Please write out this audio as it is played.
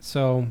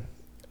So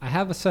I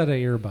have a set of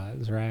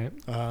earbuds, right?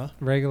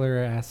 Regular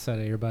ass set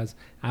of earbuds.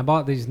 I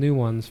bought these new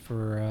ones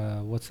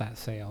for what's that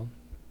sale?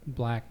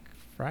 Black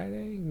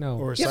Friday? No,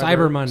 Or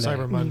Cyber Monday.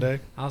 Cyber Monday.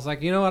 I was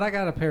like, you know what? I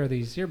got a pair of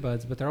these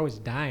earbuds, but they're always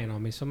dying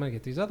on me, so I'm gonna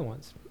get these other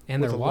ones,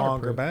 and With they're a longer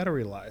waterproof.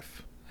 battery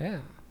life. Yeah.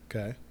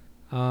 Okay.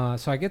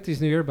 So I get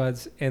these new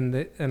earbuds,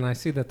 and I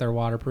see that they're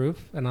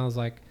waterproof, and I was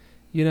like,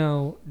 you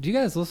know, do you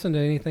guys listen to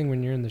anything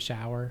when you're in the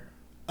shower?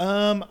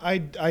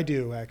 I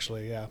do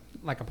actually, yeah.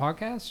 Like a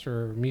podcast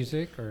or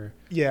music or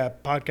Yeah,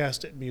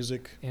 podcast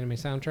music. anime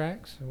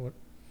soundtracks? Or what?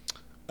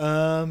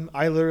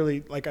 I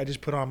literally I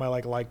just put on my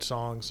liked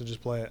songs and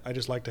just play it. I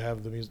just like to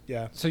have the music.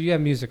 Yeah. So you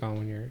have music on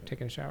when you're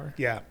taking a shower?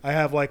 Yeah. I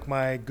have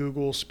my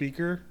Google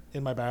speaker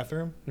in my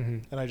bathroom Mm-hmm.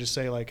 and I just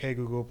say hey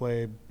Google,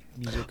 play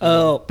music.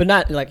 Oh, but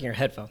not like in your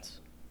headphones.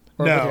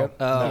 Or No, with your,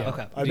 no.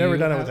 okay. I've Do never you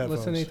done it with headphones.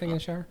 listen to anything in the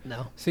shower?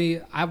 No. See,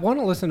 I want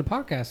to listen to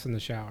podcasts in the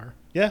shower.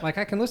 Yeah. Like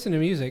I can listen to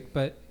music,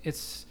 but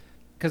it's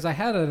because I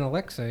had an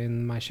Alexa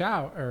in my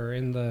shower or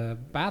in the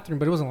bathroom,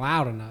 but it wasn't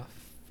loud enough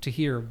to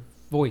hear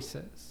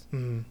voices.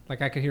 Mm.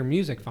 Like I could hear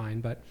music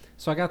fine, but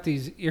so I got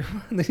these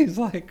these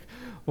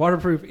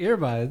waterproof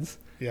earbuds.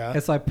 Yeah.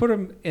 It's like put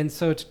them, and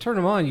so to turn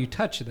them on, you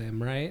touch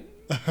them, right?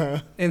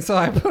 And so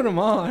I put them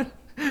on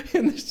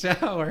in the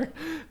shower.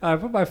 I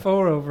put my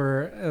phone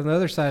over on the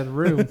other side of the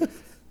room,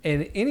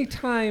 and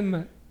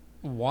anytime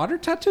water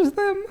touches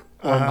them,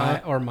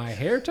 or my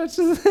hair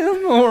touches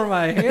them, or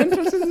my hand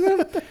touches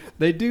them,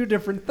 they do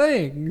different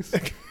things.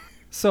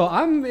 So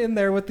I'm in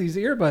there with these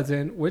earbuds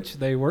in, which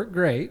they work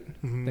great.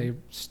 Mhm. They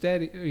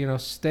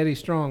steady,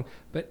 strong.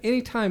 But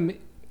anytime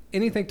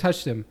anything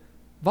touched them,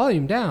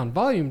 volume down,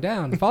 volume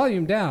down,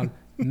 volume down,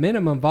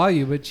 minimum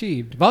volume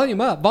achieved,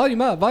 volume up,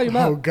 volume up, volume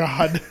Oh up.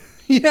 God.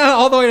 Yeah,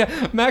 all the way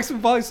to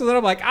maximum volume. So then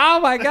I'm like, oh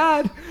my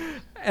God.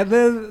 And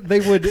then they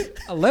would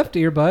left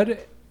earbud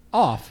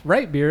off,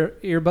 right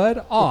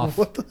earbud off.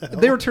 What the hell?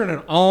 They were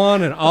turning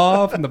on and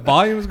off, and the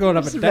volume was going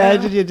up Just and down.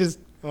 imagine you just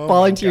Oh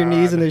falling my to your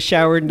knees God. in the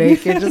shower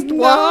naked. Just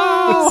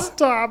No!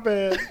 Stop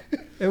it.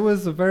 It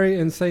was a very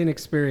insane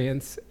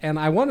experience, and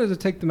I wanted to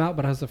take them out,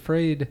 but I was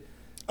afraid.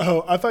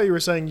 Oh, I thought you were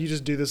saying you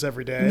just do this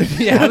every day.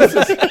 Yeah, this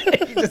is,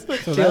 You just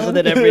So deals that- with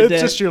it every day.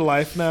 It's just your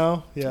life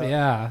now. Yeah.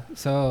 yeah.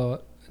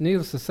 So,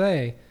 needless to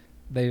say,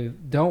 they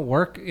don't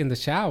work in the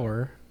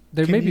shower.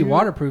 They Can may be you-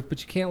 waterproof,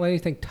 but you can't let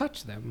anything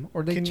touch them,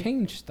 or they Can-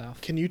 change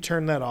stuff. Can you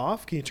turn that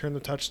off? Can you turn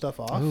the touch stuff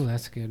off? Oh,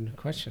 that's a good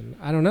question.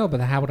 I don't know,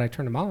 but how would I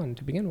turn them on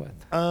to begin with?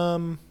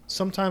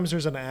 Sometimes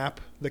there's an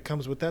app that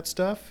comes with that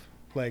stuff.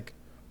 Like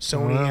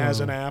Sony has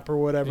an app or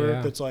whatever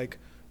Yeah. that's like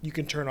you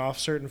can turn off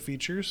certain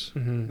features.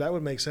 Mhm. That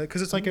would make sense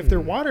because it's like if they're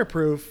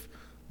waterproof,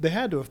 they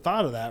had to have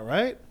thought of that,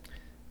 right?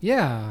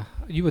 Yeah,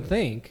 you would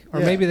think, or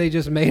Yeah. maybe they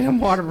just made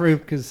them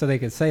waterproof so they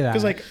could say that.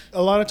 Because like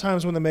a lot of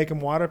times when they make them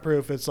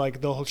waterproof, it's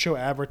like they'll show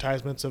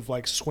advertisements of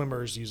like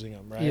swimmers using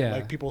them, right? Yeah.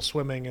 Like people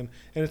swimming and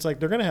it's like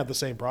they're gonna have the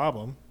same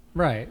problem,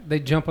 right, they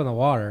jump in the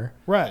water.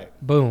 right?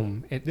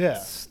 Boom!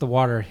 Yeah. The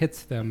water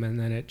hits them, and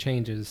then it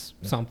changes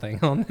something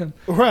on them.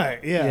 Right.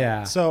 Yeah.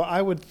 Yeah. So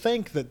I would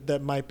think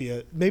that might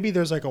be maybe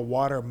there's like a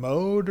water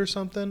mode or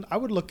something. I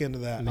would look into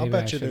that. Maybe I'll bet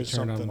I you should there's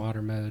turn something. on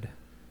water mode.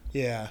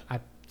 Yeah. I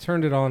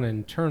turned it on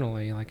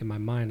internally, like in my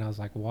mind. I was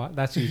like, "What?"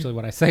 That's usually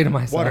what I say to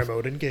myself. Water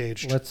mode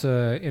engaged. Let's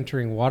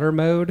entering water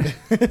mode.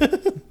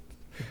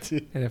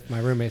 And if my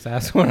roommates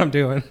ask what I'm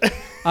doing,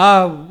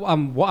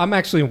 I'm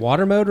actually in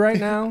water mode right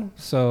now.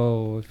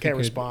 So if Can't you could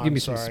respond, give me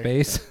some sorry.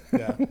 space.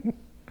 Yeah.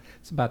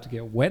 It's about to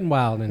get wet and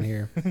wild in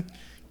here.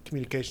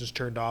 Communications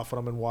turned off when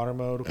I'm in water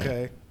mode.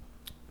 Okay.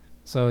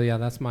 So yeah,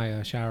 that's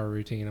my shower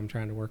routine I'm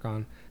trying to work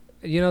on.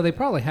 You know, they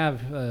probably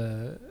have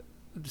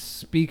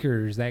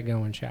speakers that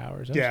go in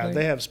showers. Don't Yeah, they?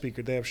 they have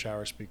They have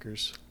shower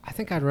speakers. I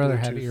think I'd rather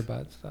have Bluetooth.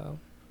 earbuds though.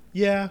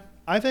 Yeah,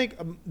 I think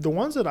the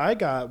ones that I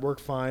got work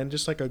fine.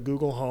 Just like a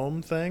Google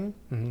Home thing.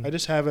 Mhm. I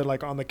just have it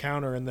like on the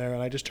counter in there,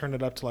 and I just turn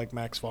it up to like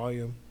max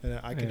volume, and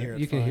I can Yeah, hear it.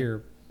 You can fine.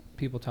 hear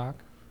people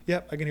talk.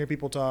 Yep, I can hear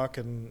people talk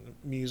and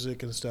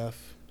music and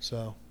stuff.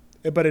 So,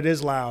 but it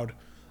is loud.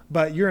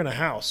 But you're in a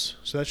house,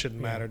 so that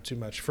shouldn't Yeah. matter too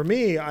much. For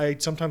me, I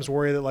sometimes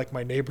worry that like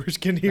my neighbors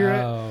can hear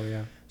it, Oh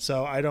yeah.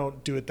 so I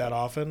don't do it that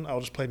often. I'll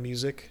just play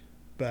music.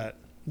 But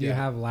Do you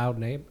have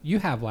loud You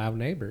have loud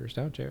neighbors,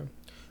 don't you?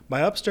 my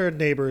upstairs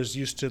neighbors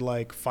used to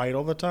like fight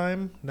all the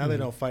time. Now they Mhm.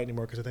 don't fight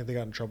anymore because I think they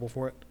got in trouble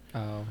for it.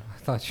 Oh, I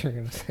thought you were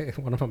gonna say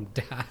one of them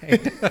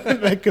died.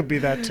 That could be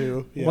that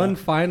too. Yeah. One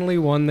finally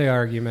won the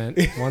argument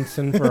once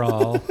and for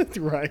all.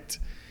 Right.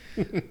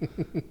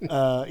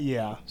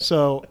 Yeah.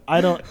 So I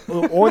don't,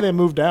 or they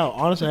moved out.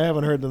 Honestly, I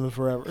haven't heard them in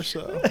forever.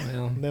 So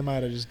Well, they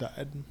might have just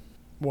died.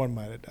 One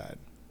might have died.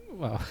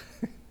 well,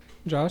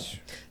 Josh,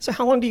 So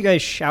how long do you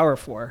guys shower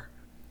for?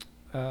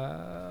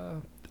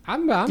 I'm.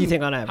 Do you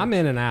think on average? I'm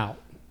in and out.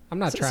 I'm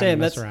not trying Same,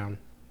 to mess that's- around.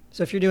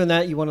 So if you're doing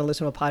that, you want to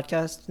listen to a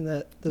podcast?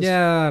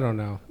 Yeah, I don't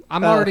know.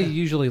 I'm Oh, already okay.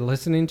 usually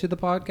listening to the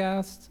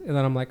podcast, and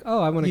then I'm like, oh,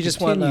 I want to You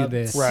just want continue a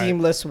this. Right.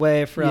 seamless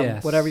way from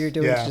Yes. whatever you're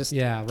doing Yeah. to just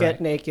Yeah, get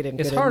right. naked and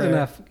It's get in hard there.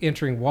 enough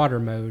entering water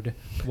mode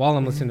while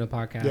I'm listening to the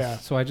podcast. Yeah.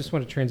 So I just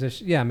want to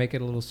transition. Yeah, make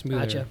it a little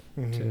smoother. Gotcha.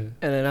 Mhm. To And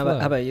then flow.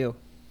 how about you?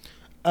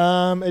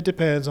 It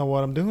depends on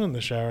what I'm doing in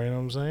the shower. You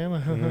know what I'm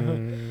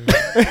saying?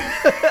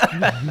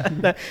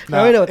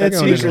 Now we know what that it's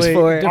speaker's usually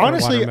for. Different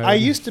honestly. water mode. I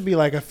used to be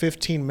like a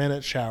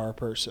 15-minute shower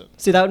person,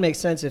 See, that would make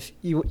sense if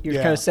you're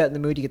Yeah. kind of set in the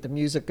mood. You get the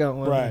music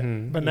going. right?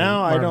 Mhm. But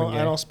now I Marvin don't. Gaye.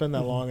 I don't spend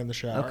that long in the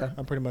shower. Okay.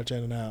 I'm pretty much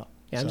in and out.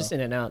 Yeah, I'm so, just in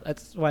and out.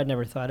 That's why I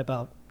never thought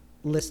about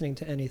listening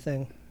to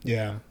anything.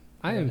 Yeah.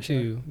 I Yeah, am sure.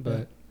 too,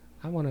 but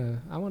I wanna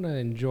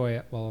enjoy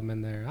it while I'm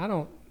in there. I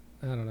don't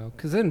know,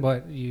 because then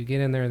what you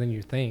get in there and then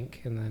you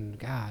think, and then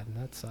God,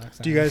 that sucks.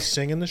 Do you guys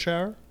sing in the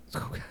shower?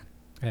 Oh, God.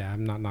 Yeah,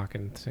 I'm not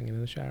knocking singing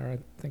in the shower.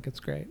 I think it's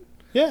great.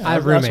 Yeah, I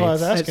have that's why I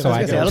was roommates, asking. so I,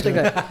 I was gonna say,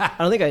 don't. I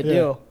don't think I Yeah.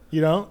 do.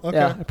 You don't? Okay.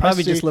 Yeah, I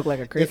probably See, just look like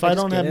a creep. If I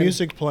just don't get have in.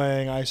 music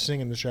playing, I sing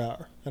in the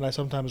shower, and I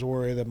sometimes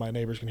worry that my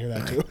neighbors can hear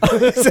that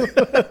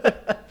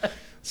too.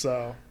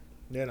 So,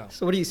 you know.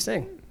 So what do you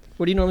sing?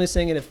 What do you normally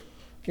sing? And if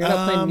you're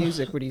not playing Um,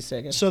 music, what do you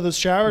sing? So the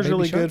shower's Baby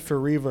really Shark? good for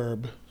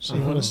reverb. So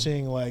you want Oh. to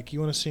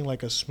sing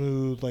like a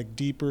smooth, like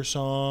deeper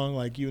song,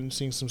 like you want to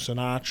sing some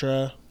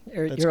Sinatra.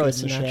 You're, That's you're good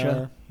always in the Sinatra.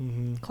 shower.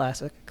 Hmm.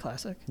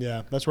 Classic.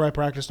 Yeah, that's where I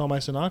practiced all my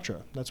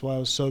Sinatra. That's why I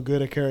was so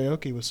good at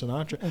karaoke with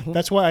Sinatra. Mhm.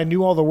 That's why I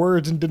knew all the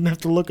words and didn't have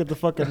to look at the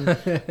fucking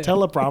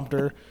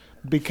teleprompter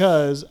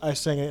because I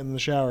sang it in the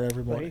shower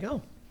every There you morning.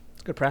 go.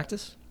 It's good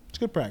practice. It's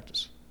good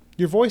practice.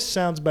 Your voice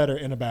sounds better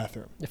in a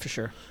bathroom. Yeah, for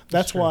sure.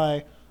 That's true.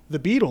 why the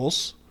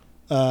Beatles,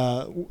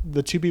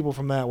 the two people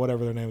from that,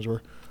 whatever their names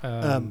were,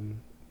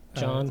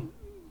 John,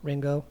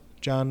 Ringo.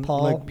 John,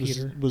 Paul, like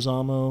Peter.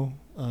 Wazamo,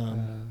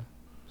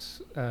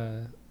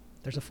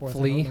 There's a fourth.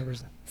 Flea. I don't remember.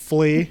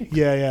 Flea,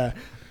 yeah,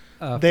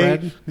 They-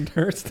 Fred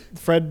Durst.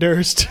 Fred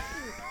Durst.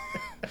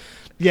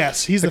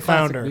 Yes, he's The the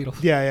classic founder.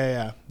 Beatles.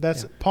 Yeah.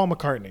 That's Yeah. Paul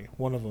McCartney,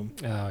 one of them.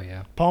 Oh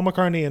yeah. Paul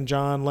McCartney and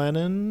John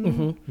Lennon.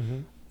 Mm-hmm.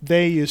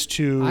 They used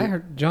to. I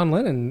heard John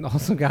Lennon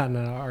also got in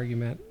an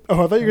argument.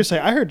 Oh, I thought you were gonna say.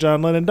 I heard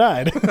John Lennon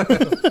died.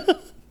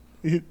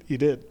 he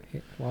did.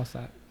 He lost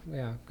that.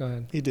 Yeah, go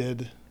ahead. He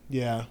did.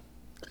 Yeah.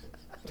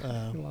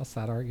 He lost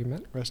that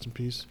argument. Rest in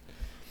peace.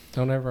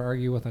 Don't ever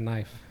argue with a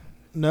knife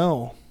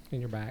No, in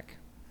your back.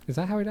 Is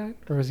that how he died,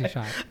 or was he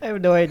shot? I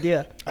have no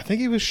idea. I think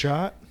he was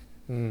shot.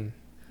 Mm.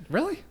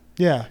 Really?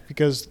 Yeah,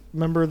 because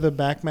remember the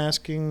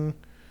backmasking?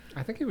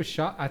 I think he was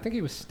shot. I think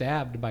he was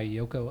stabbed by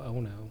Yoko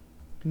Ono.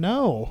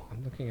 No,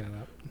 I'm looking it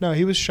up. no,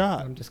 he was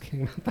shot. I'm just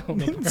kidding about the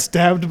Ono part.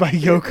 Stabbed by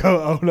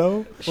Yoko Ono.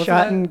 Wasn't Shot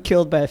that- and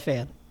killed by a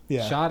fan.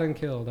 Yeah, Shot and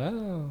killed.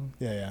 Oh,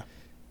 yeah.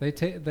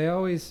 they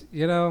always,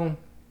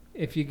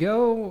 if you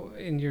go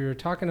and you're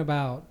talking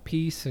about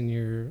peace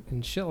and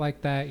shit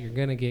like that, you're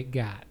gonna get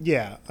got.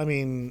 Yeah, I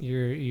mean,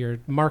 You're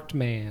marked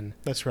man.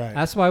 that's right.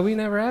 That's why we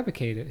never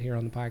advocate it here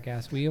on the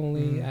podcast. We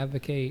only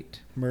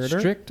advocate Murder?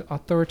 strict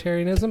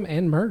authoritarianism,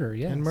 and murder.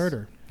 Yes, And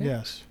murder. Yeah.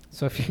 Yes.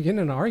 So if you get in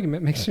an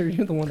argument, make sure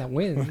you're the one that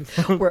wins.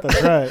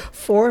 That's right.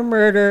 For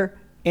murder,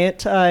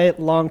 anti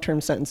long-term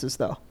sentences,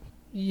 though.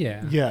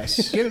 Yeah.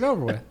 Yes. Get it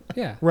over with.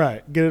 Yeah.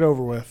 Right. Get it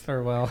over with.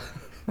 Or well,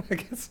 I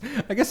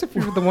guess if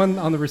you're the one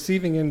on the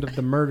receiving end of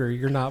the murder,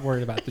 you're not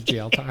worried about the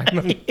jail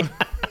time.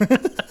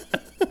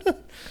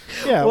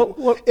 Yeah.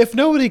 What- If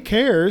nobody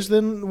cares,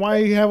 then why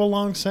you have a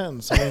long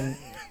sentence? I mean,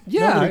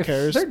 yeah. Nobody if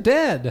cares. They're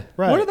dead.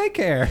 Right. What do they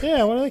care?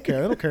 yeah. What do they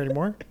care? They don't care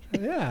anymore.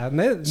 Yeah. And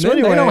they, So then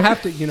anyway, they don't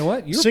have to. You know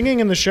what? You're, Singing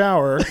in the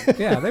shower.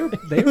 yeah. They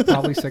were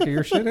probably sick of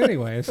your shit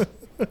anyways.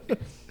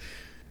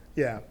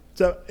 Yeah.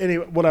 So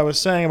anyway, what I was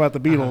saying about the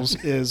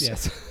Beatles is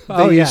Yes. they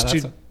Oh yeah. used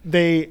to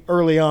they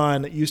early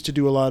on used to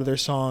do a lot of their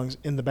songs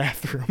in the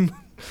bathroom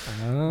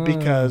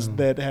because Oh.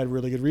 that had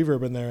really good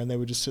reverb in there, and they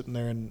would just sit in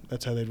there, and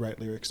that's how they'd write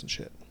lyrics and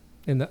shit.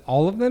 And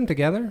all of them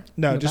together?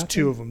 No, In the just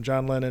bathroom? two of them,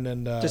 John Lennon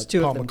and Just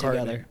two Paul of them McCartney.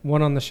 together.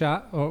 One on the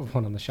shot. Oh,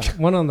 one on the shot.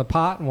 One on the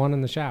pot. And one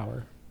in the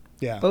shower.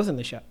 Yeah, Both in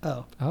the shot.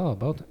 Oh. Oh,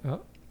 both.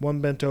 Oh, one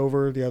bent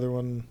over, the other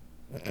one.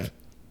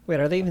 Wait,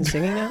 are they even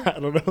singing now? I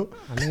don't know.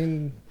 I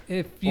mean,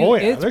 if you, Oh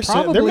yeah, it's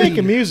they're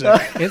making music.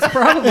 It's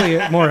probably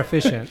more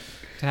efficient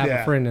to have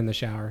Yeah. a friend in the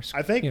shower.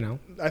 I think you know.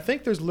 I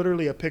think there's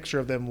literally a picture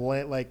of them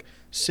like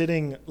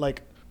sitting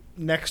like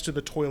next to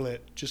the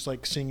toilet, just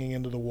like singing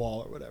into the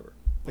wall or whatever.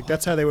 Like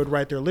that's how they would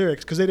write their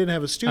lyrics because they didn't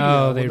have a studio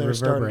Oh, they when they were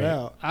starting reverberate.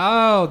 out.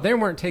 Oh, they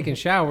weren't taking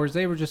showers.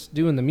 They were just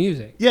doing the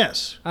music.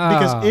 Yes,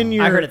 because Oh. in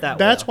your I heard it that way,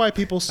 that's though. why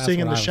people sing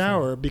in what the I was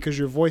shower because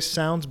your voice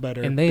sounds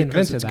better. And they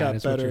because invented it's that, got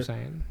is what better. you're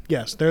saying.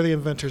 Yes, they're the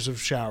inventors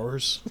of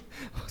showers.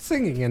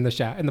 Singing in the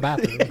shower, in the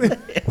bathroom.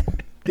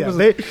 Yeah, was-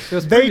 they it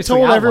was they previously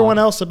told outlawed. everyone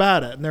else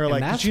about it, and they were And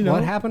like, that's "Did you know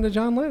what happened to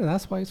John Lennon?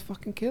 That's why he's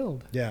fucking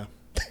killed. Yeah,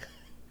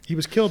 he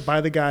was killed by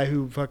the guy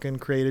who fucking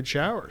created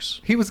showers.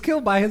 He was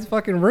killed by his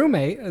fucking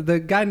roommate, the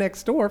guy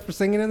next door, for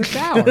singing in the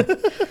shower.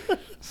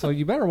 So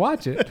you better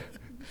watch it.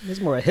 This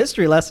is more a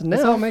history lesson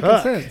It's all now. making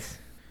Fuck. sense.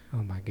 Oh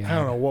my god! I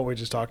don't know what we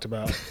just talked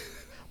about.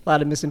 A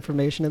lot of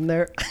misinformation in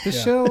there. This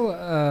Yeah.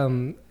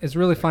 show is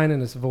really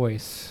finding its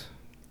voice. I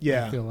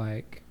Yeah, feel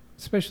like,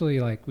 especially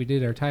like we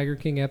did our Tiger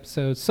King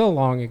episode so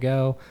long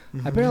ago.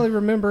 Mm-hmm. I barely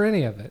remember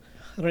any of it.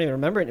 I don't even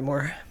remember it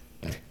anymore.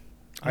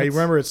 I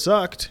remember it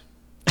sucked.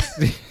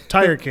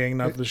 Tiger King,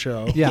 not the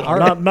show. Yeah,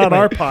 not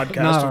our podcast,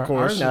 not of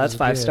course. ours. No, that's It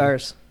 5 did.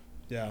 stars.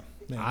 Yeah,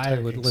 man, I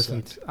Tiger would King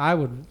listen. sucked. I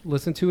would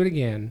listen to it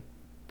again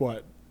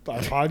What? Our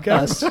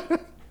podcast? Us.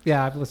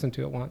 Yeah, I've listened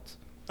to it once.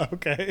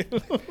 Okay.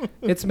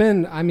 It's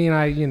been. I mean,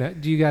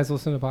 do you guys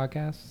listen to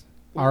podcasts?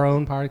 Our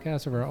own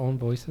podcasts of our own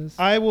voices.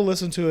 I will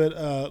listen to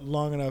it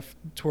long enough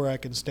to where I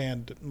can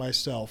stand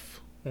myself.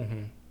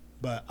 Mm-hmm.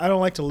 But I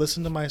don't like to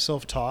listen to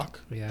myself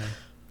talk. Yeah.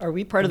 Are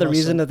we part of the Unless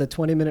reason some- of the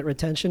 20-minute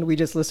retention? We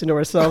just listen to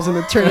ourselves and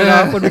then turn it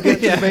off when we get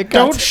to make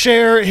Don't content.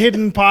 share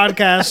hidden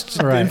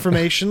podcast Right.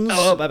 information.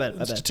 Oh, my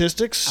bad.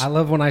 Statistics. I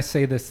love when I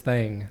say this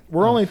thing.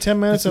 We're only 10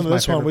 minutes This is into my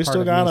this one. favorite We part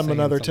still of got me them saying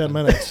another 10 something.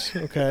 minutes.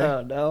 Okay.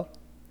 Oh, no.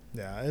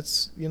 Yeah,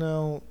 it's,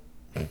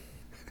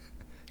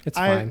 It's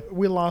fine.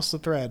 we lost the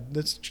thread.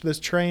 This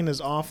train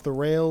is off the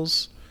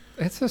rails.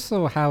 It's just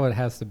so how it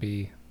has to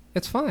be.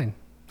 It's fine.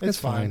 It's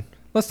fine.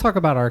 Let's talk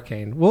about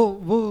Arcane.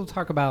 We'll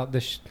talk about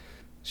this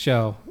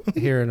show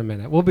here in a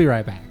minute. We'll be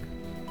right back.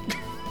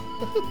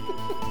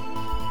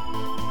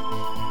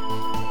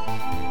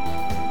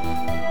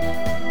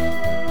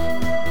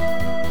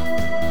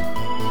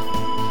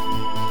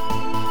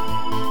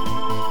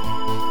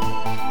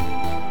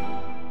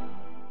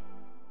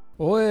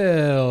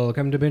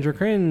 Welcome to Binge or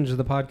Cringe,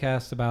 the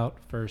podcast about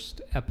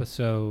first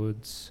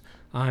episodes.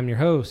 I'm your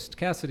host,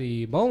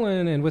 Cassidy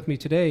Bolin, and with me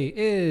today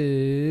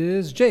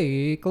is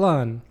Jake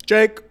Lunn.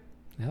 Jake.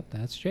 Yep,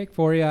 that's Jake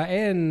for you.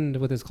 And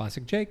with his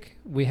classic Jake,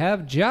 we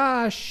have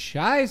Josh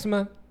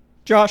Eisma.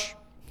 Josh.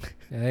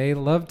 They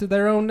loved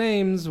their own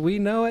names. We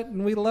know it,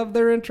 and we love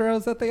their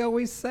intros that they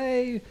always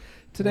say.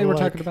 Today we're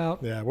talking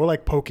about... Yeah, we're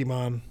like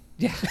Pokemon.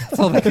 Yeah, that's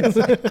all they can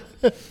say.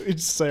 We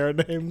just say our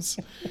names.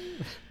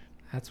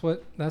 That's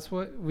what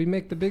we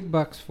make the big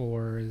bucks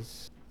for,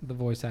 is the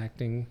voice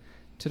acting.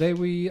 Today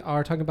we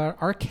are talking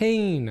about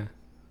Arcane,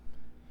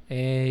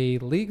 a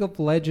League of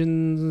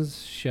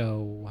Legends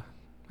show,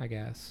 I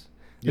guess.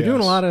 They're doing a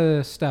Yes. lot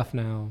of stuff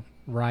now,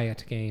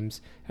 Riot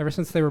Games, ever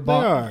since they were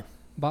bought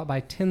by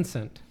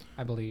Tencent,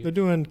 I believe. They're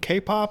doing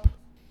K-pop.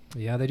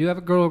 Yeah, they do have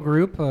a girl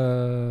group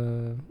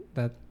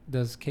that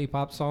does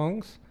K-pop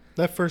songs.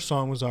 That first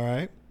song was all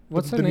right.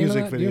 What's the the name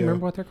music of that? video? Do you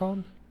remember what they're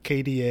called?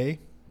 KDA.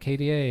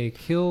 KDA,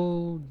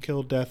 Kill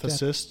Kill Death Death.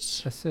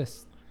 Assists.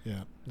 Assist.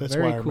 Yeah, that's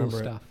Very why I cool remember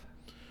stuff.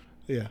 it.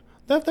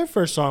 Yeah, their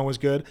first song was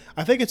good.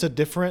 I think it's a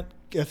different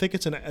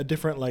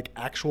like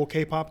actual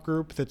K-pop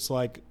group that's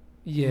like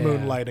Yeah.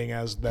 moonlighting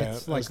as that.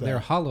 It's like as their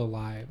that. Hollow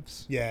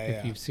Lives. Yeah, If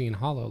yeah. you've seen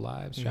Hollow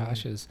Lives, Mhm.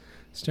 Josh is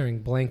staring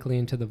blankly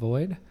into the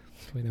void.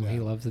 We know he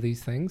Yeah. loves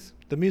these things.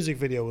 The music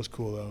video was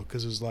cool though,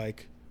 because it was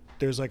like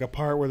there's like a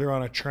part where they're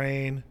on a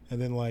train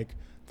and then like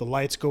the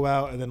lights go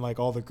out and then like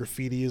all the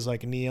graffiti is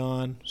like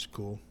neon. It's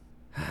cool.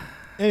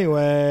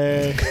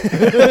 Anyway.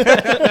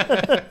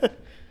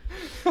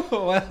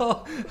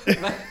 Well,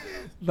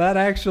 that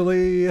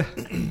actually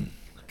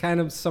kind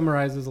of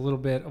summarizes a little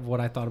bit of what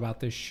I thought about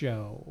this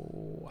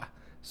show.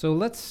 So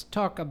let's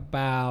talk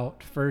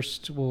about,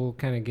 first we'll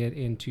kind of get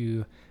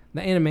into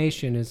the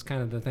animation is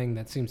kind of the thing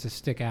that seems to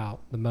stick out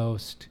the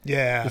most.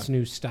 Yeah. This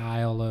new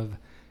style of,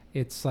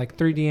 it's like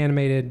 3D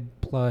animated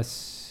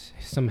plus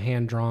some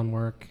hand-drawn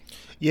work.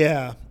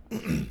 Yeah.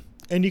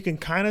 And you can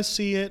kind of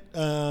see it.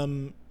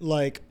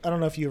 Like, I don't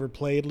know if you ever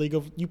played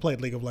you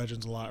played League of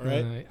Legends a lot,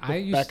 right? I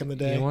used Back in the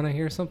day. You want to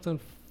hear something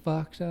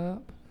fucked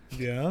up?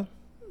 Yeah.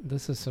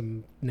 This is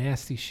some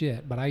nasty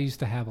shit, but I used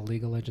to have a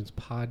League of Legends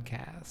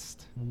podcast.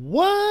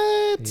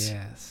 What?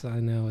 Yes, I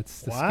know,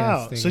 it's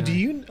Wow. disgusting. So do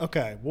you?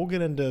 Okay, we'll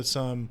get into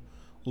some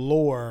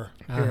lore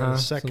here in a Some little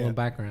second.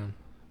 background.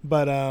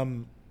 But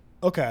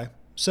okay.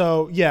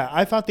 So yeah,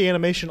 I thought the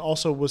animation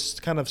also was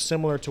kind of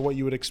similar to what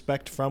you would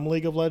expect from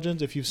League of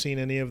Legends if you've seen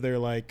any of their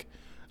like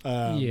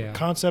Yeah.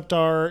 concept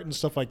art and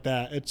stuff like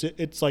that.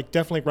 It's like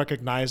definitely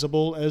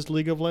recognizable as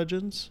League of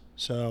Legends.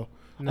 So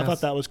I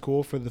thought that was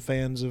cool for the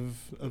fans of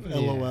Yeah.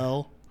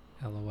 LOL.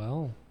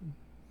 LOL.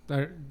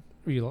 Were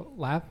you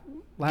laughing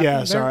Yeah,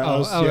 there? sorry, I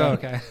was- yeah.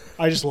 Okay.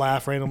 I just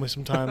laugh randomly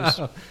sometimes.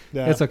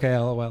 Yeah. It's okay.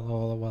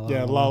 LOL.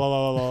 Yeah, la la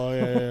la la la.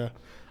 Yeah,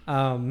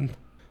 yeah.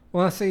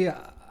 Well, see,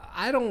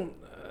 I don't.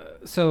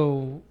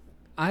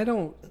 I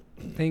don't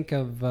think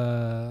of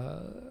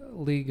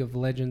League of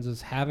Legends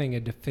as having a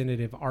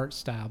definitive art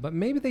style, but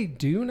maybe they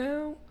do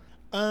now.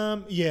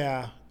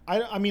 Yeah.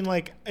 I mean,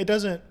 like, it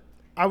doesn't.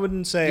 I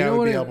wouldn't say You I know would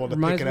what be it able to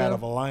reminds pick it me out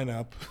of? of a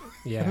lineup,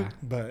 Yeah.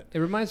 but It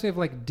reminds me of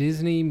like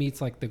Disney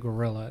meets like the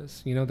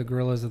Gorillas. You know, the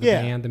Gorillas of the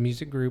Yeah. band, the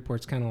music group, where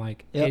it's kind of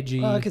like Yep.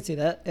 edgy. Oh, I could see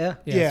that. Yeah.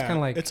 Yeah, it's kind of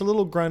like it's a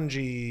little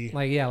grungy.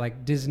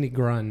 like Disney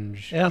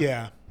grunge. Yeah.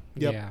 Yeah.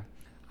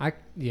 Yep.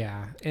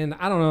 Yeah. And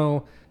I don't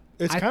know.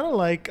 It's I- kind of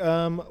like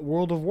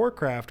World of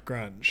Warcraft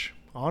grunge,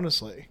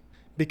 honestly,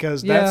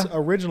 because Yeah. that's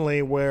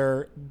originally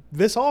where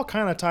this all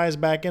kind of ties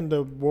back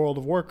into World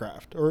of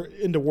Warcraft or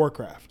into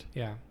Warcraft,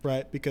 Yeah.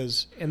 right?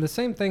 Because And the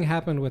same thing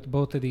happened with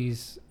both of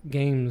these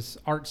games'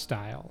 art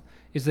style.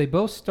 Is they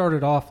both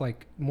started off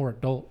like more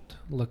adult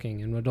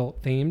looking and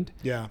adult themed,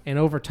 yeah, and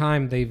over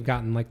time they've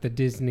gotten like the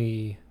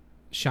Disney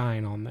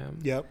shine on them.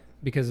 yep,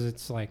 Because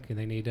it's like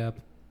they need to,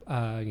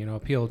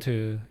 appeal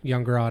to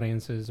younger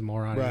audiences,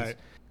 more audience, right.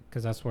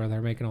 because that's where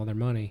they're making all their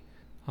money.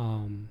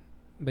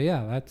 But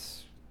yeah,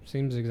 that's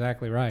seems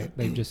exactly right.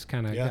 They've just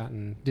kind of Yeah.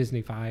 gotten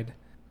Disney-fied.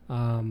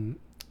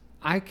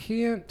 I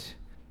can't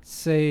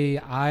say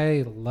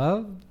I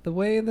love the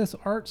way this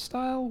art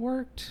style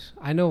worked.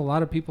 I know a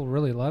lot of people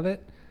really love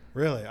it.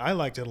 Really, I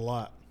liked it a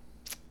lot.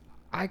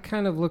 I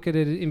kind of look at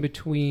it in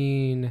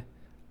between.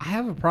 I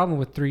have a problem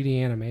with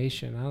 3D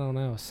animation. I don't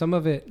know. Some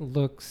of it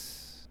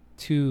looks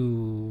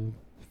too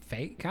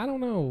fake. I don't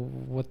know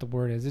what the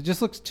word is. It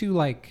just looks too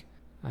like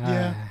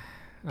Yeah.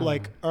 I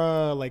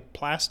don't Like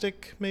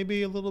plastic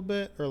maybe a little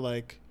bit, or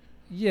like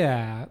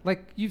yeah,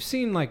 like you've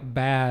seen like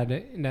bad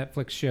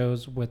Netflix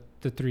shows with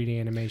the 3D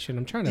animation.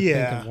 I'm trying to think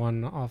Yeah. of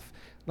one off,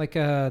 like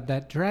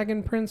that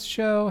Dragon Prince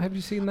show. Have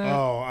you seen that?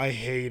 oh, I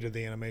hated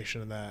the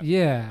animation of that.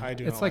 Yeah, I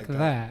do it's not like like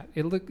that.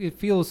 It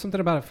feels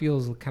something about it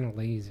feels kind of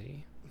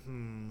lazy.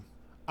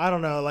 I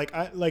don't know. Like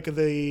at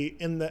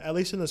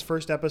least in this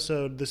first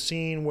episode, the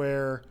scene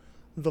where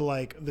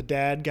the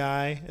dad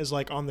guy is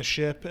like on the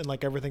ship and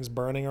like everything's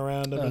burning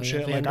around him Oh, and yeah,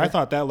 shit. Like Vander. I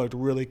thought that looked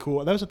really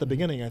cool. That was at the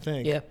beginning, I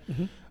think. Yeah.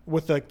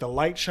 With like the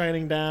light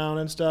shining down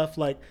and stuff.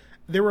 Like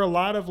there were a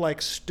lot of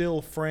like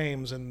still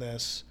frames in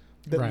this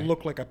that Right.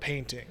 looked like a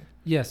painting.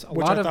 Yes, a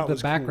Which lot I of thought the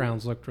was cool.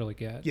 backgrounds looked really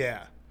good.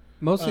 Yeah.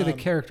 Mostly the Um,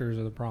 characters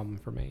are the problem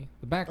for me.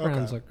 The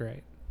backgrounds Okay. look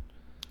great.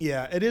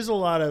 Yeah, it is a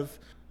lot of,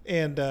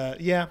 and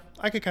yeah,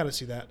 I could kind of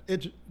see that.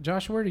 It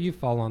Josh, where do you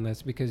fall on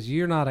this? Because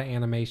you're not an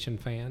animation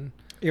fan.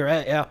 You're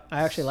right. Yeah,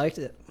 I actually liked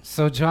it.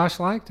 So Josh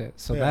liked it.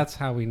 So Yeah. that's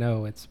how we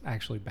know it's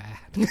actually bad.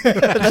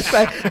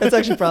 That's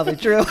actually probably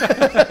true.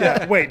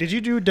 yeah. Wait, did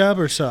you do dub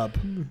or sub?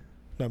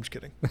 No, I'm just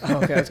kidding. Oh,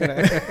 okay, I was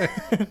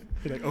gonna.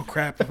 You're like, oh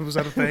crap, was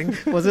that a thing?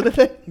 Was it a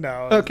thing?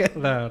 No. Okay.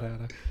 No.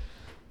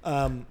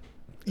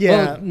 Yeah.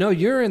 Well, no,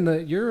 you're in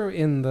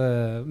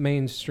the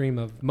mainstream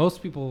of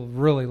most people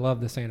really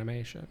love this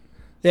animation.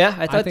 Yeah,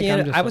 I thought think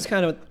I'm just I was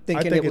kind of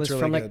thinking think it it's was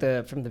really from like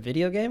good. from the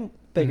video game,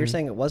 but you're Mhm.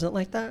 saying it wasn't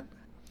like that.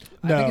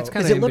 No. I think it's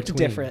kind Because of it looked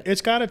different. It's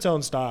got its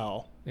own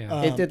style.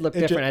 Yeah. It did look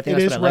different. I think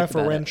it that's is what I liked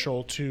about it.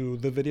 referential to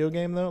the video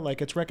game, though.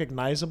 Like it's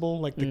recognizable.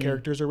 Like the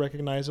characters are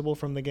recognizable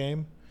from the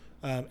game,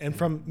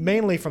 and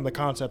mainly from the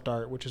concept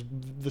art, which is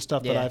the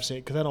stuff that Yeah. I've seen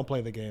because I don't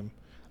play the game.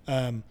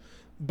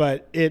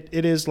 But it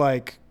is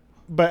like,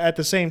 but at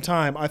the same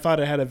time, I thought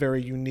it had a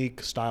very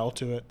unique style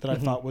to it that I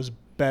thought was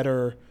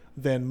better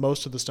than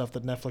most of the stuff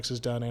that Netflix has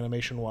done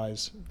animation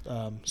wise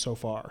so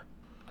far.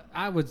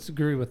 I would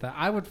agree with that.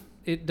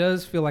 It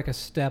does feel like a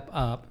step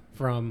up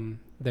from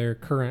their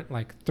current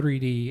like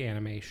 3D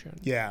animation.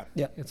 Yeah.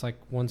 It's like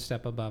one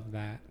step above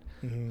that.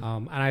 Mhm.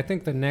 And I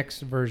think the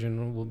next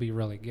version will be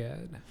really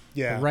good.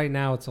 Yeah. But right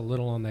now, it's a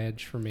little on the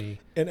edge for me.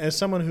 And as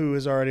someone who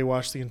has already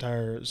watched the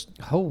entire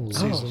Holy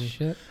Season.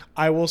 shit!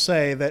 I will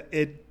say that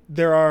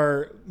there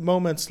are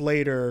moments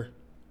later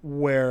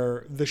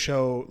where the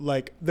show,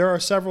 like there are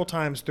several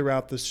times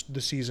throughout the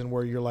season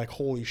where you're like,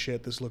 holy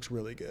shit, this looks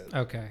really good.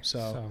 Okay,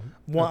 So,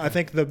 okay. I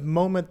think the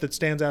moment that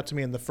stands out to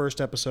me in the first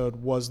episode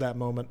was that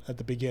moment at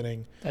the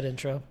beginning. That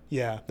intro.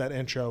 Yeah, that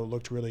intro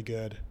looked really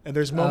good. And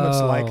there's moments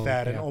like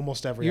that in yeah.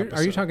 almost every episode.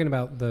 Are you talking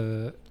about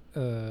the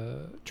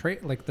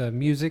like the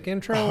music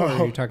intro, or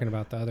are you talking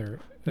about the other?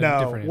 The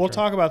No, different we'll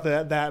intro? talk about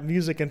that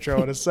music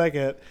intro in a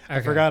second. I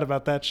Okay. forgot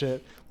about that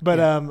shit. But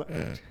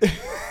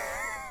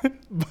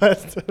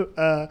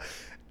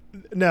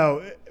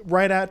no,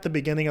 right at the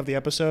beginning of the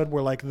episode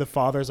where like the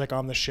father's like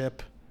on the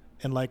ship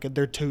and like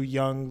their two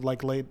young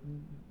like late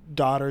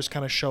daughters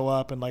kind of show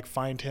up and like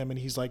find him and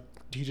he's like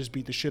he just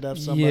beat the shit out of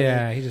somebody.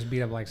 Yeah, he just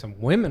beat up like some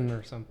women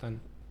or something.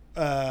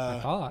 I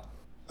thought.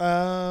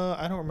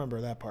 I don't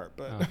remember that part,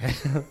 but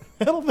Okay.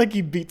 I don't think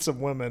he beat some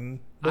women.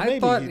 But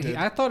maybe he did.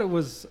 I thought it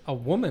was a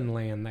woman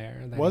laying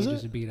there that Was he it?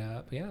 just beat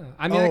up. Yeah,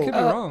 I mean I could be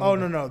wrong. Oh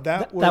but- no,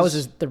 That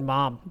was their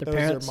mom, their that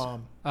was parents. their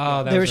mom.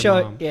 Oh, that They were was her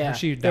showing, mom. yeah.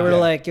 She They were died.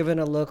 like giving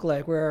a look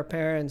like we're our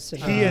parents.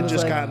 And He it had was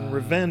just like- gotten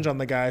revenge on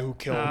the guy who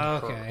killed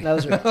her. Okay. That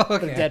was her,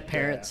 Okay. the dead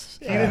parents.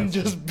 He didn't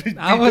just beat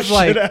I the was shit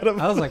like, out of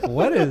him.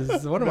 what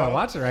am I No.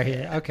 watching right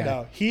here? Okay.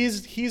 No,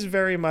 he's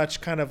very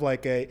much kind of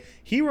like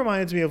he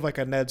reminds me of like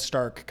a Ned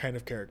Stark kind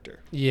of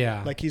character.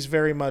 Yeah. Like he's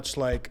very much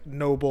like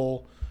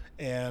noble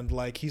and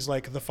like he's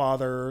like the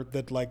father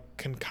that like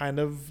can kind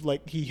of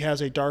like he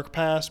has a dark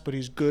past but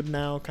he's good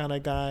now kind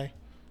of guy.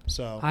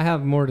 So I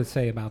have more to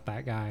say about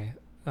that guy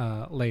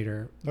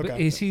later. But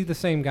Okay. is he the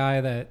same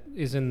guy that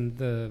is in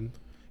the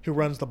who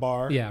runs the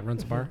bar?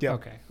 runs the bar? Yeah.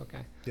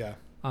 Okay. Yeah.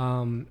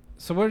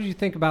 So what did you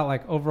think about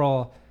like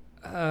overall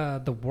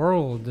the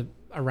world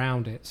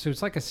around it? So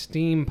it's like a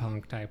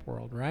steampunk type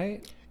world,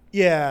 right?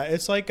 Yeah,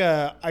 it's like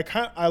I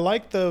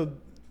like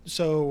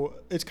so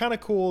it's kind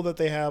of cool that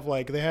they have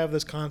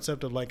this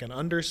concept of like an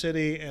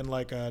undercity and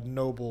like a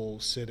noble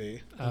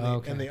city. And,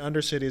 okay. and the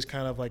undercity is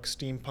kind of like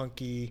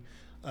steampunky,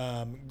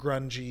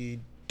 grungy,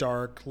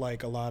 dark,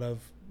 like a lot of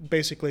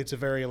basically it's a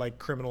very like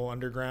criminal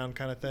underground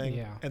kind of thing.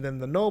 Yeah. And then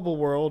the noble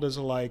world is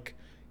like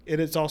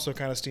it's also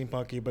kind of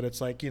steampunky, but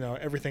it's like,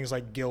 everything's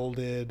like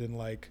gilded and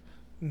like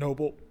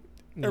noble.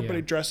 Everybody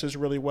Yeah. dresses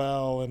really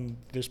well and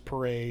there's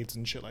parades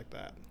and shit like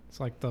that. It's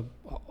like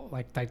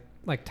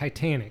like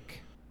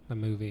Titanic, the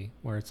movie,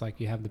 where it's like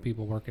you have the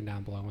people working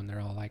down below and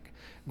they're all like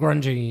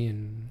grungy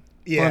and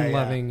Yeah, fun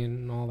loving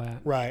and all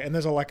that. Right, and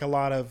there's like a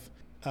lot of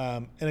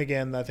And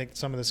again, I think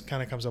some of this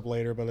kind of comes up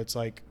later, but it's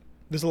like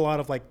there's a lot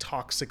of like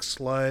toxic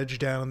sludge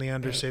down in the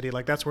Undercity.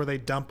 Like that's where they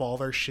dump all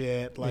their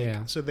shit. Like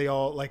so they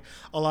all like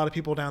a lot of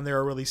people down there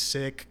are really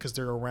sick because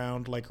they're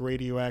around like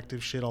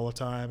radioactive shit all the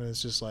time, and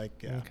it's just like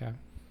Okay.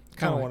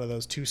 kind of one of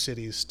those two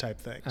cities type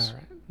things. All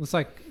right. It's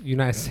like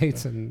United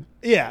States and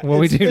What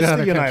we do it's down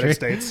the the United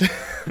country. States,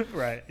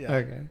 right? Yeah.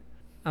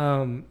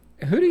 Okay.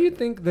 Who do you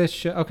think this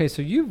show? Okay,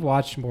 so you've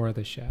watched more of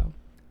the show.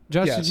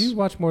 Josh, Yes. did you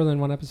watch more than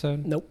one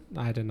episode? Nope.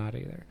 I did not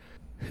either.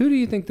 Who do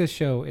you think this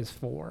show is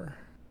for?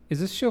 Is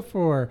this show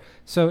for?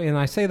 So, and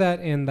I say that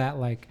in that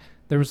like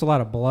there was a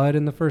lot of blood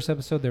in the first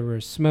episode. There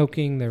was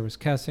smoking. There was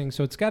cussing.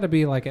 So it's got to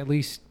be like at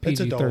least It's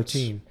adults.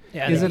 PG-13.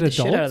 Yeah, Is they it beat the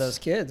shit out of adults? those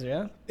kids?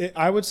 Yeah.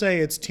 I would say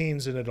it's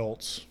teens and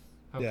adults.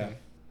 Okay.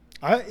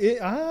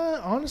 I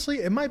honestly,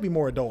 it might be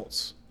more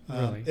adults.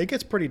 Really? It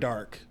gets pretty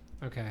dark.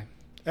 Okay.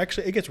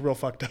 Actually, it gets real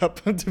fucked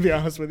up, to be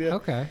honest with you.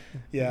 Okay.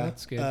 Yeah.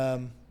 That's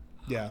good.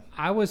 Yeah.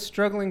 I was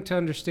struggling to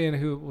understand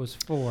who it was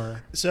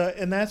for. So,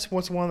 and that's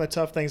what's one of the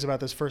tough things about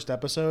this first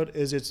episode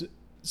is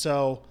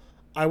so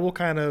I will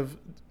kind of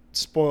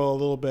spoil a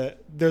little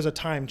bit. There's a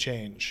time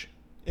change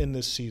in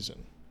this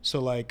season. So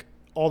like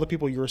all the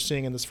people you were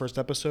seeing in this first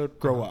episode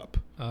grow up.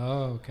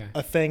 Oh, okay.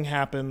 A thing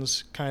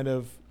happens kind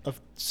of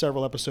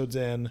several episodes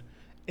in,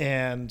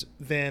 and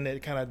then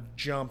it kind of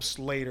jumps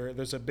later.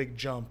 There's a big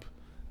jump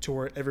to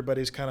where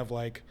everybody's kind of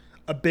like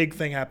a big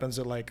thing happens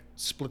that like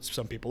splits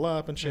some people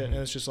up and shit. Mm-hmm.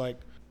 And it's just like,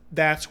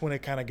 that's when it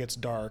kind of gets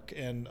dark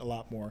and a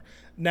lot more.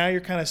 Now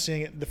you're kind of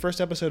seeing it. The first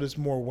episode is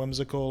more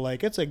whimsical.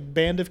 Like it's a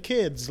band of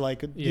kids,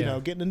 like, you know,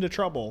 getting into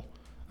trouble.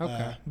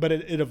 Okay. But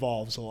it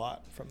evolves a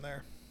lot from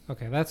there.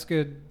 Okay, that's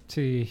good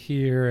to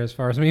hear as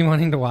far as me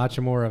wanting to watch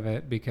more of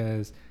it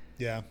because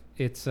Yeah.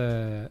 it's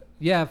it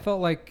felt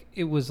like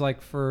it was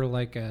like for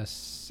like a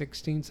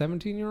 16,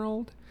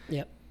 17-year-old.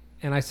 Yep.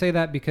 And I say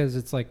that because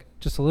it's like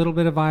just a little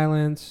bit of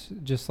violence,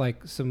 just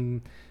like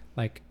some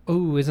like,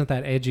 oh, isn't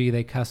that edgy?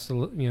 They cuss,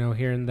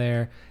 here and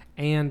there.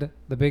 And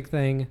the big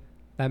thing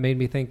that made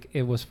me think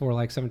it was for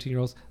like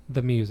 17-year-olds,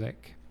 the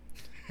music.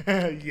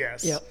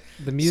 Yes. Yep.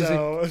 The music.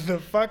 So the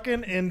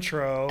fucking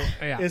intro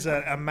Yeah. is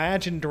an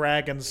Imagine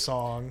Dragons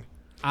song.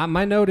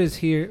 My note is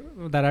here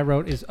that I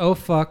wrote is, oh,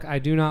 fuck, I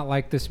do not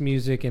like this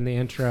music in the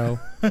intro.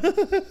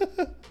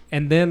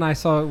 And then I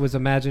saw it was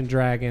Imagine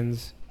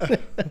Dragons,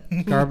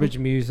 garbage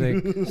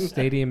music,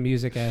 stadium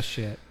music ass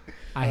shit.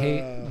 I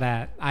hate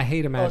that. I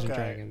hate Imagine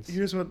Dragons.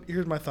 Here's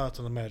my thoughts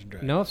on Imagine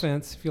Dragons. No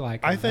offense if you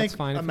like them. I think That's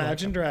fine if you like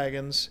Imagine them.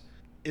 Dragons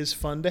is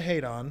fun to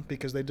hate on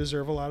because they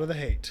deserve a lot of the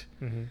hate.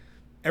 Mm-hmm.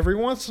 Every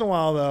once in a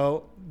while,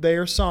 though,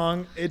 their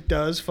song it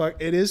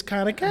is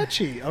kind of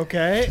catchy,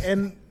 okay?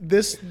 And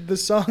the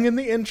song in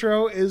the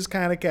intro is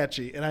kind of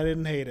catchy, and I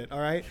didn't hate it. All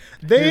right,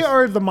 they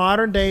are the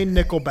modern day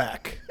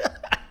Nickelback.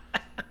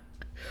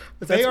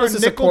 They are supposed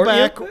to support you?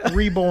 Nickelback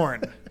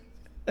reborn,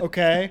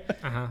 okay?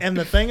 Uh-huh. And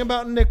the thing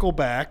about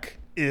Nickelback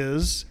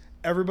is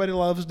everybody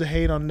loves to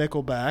hate on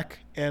Nickelback,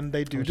 and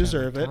they do Wish I had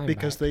deserve the it time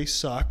because back. they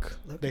suck.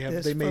 Look They at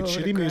this made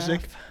shitty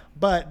music, photograph.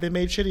 but they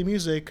made shitty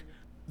music.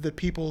 The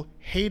people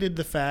hated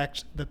the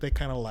fact that they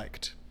kind of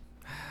liked.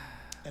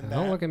 And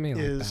Don't that look at me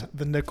like is that.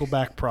 the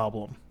Nickelback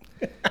problem.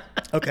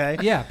 Okay?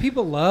 Yeah,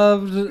 people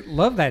love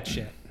that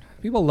shit.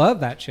 People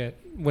love that shit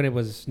when it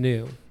was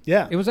new.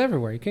 Yeah. It was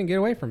everywhere. You couldn't get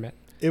away from it.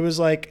 It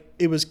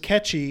was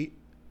catchy,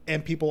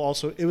 and people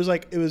also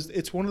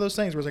it's one of those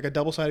things where it's like a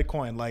double-sided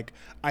coin. Like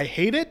I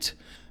hate it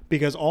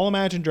because all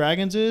Imagine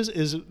Dragons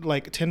is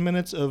like 10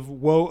 minutes of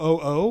whoa oh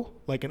oh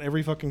like in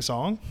every fucking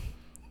song.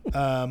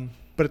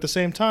 But at the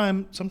same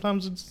time,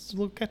 sometimes it's a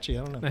little catchy.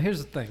 I don't know. Now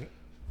here's the thing: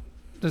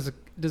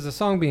 does a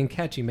song being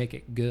catchy make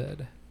it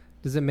good?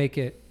 Does it make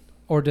it,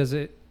 or does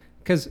it?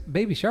 Because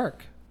Baby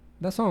Shark,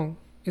 that song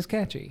is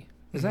catchy.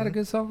 Is that a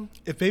good song?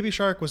 If Baby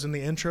Shark was in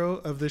the intro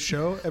of this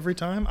show every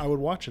time, I would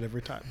watch it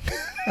every time.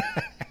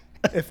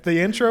 If the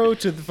intro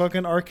to the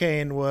fucking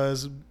Arcane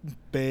was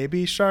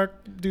Baby Shark,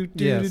 You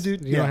don't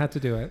have to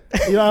do it.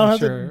 You don't have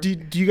Sure. to.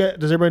 Do you guys?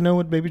 Does everybody know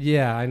what Baby?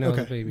 Yeah, I know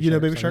Okay. the Baby You know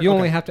Shark. Baby song. Shark? You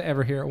only Okay. have to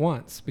ever hear it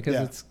once because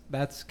Yeah.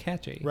 that's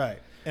catchy. Right.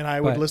 And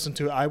I would But- listen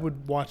to it. I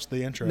would watch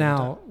the intro. every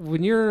Now,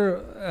 when you're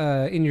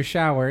in your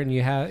shower and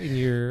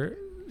your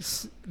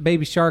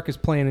Baby Shark is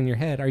playing in your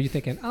head, are you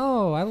thinking,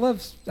 "Oh, I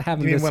love time.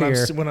 having You mean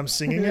this here"? when I'm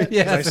singing it?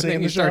 Yeah, I so sing then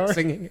in you the start shower?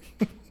 singing.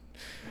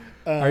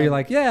 Are you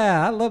like,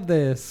 "Yeah, I love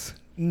this,"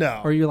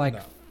 No. or are you like,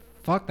 no.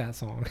 "Fuck that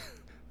song"?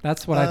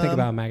 That's what I think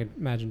Um, about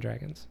Imagine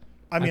Dragons.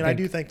 I mean, I think-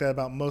 do think that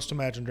about most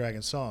Imagine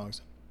Dragons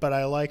songs, but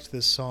I liked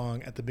this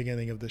song at the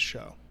beginning of this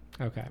show,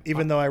 Okay.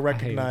 even though I hate it.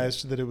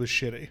 recognized that it was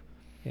shitty.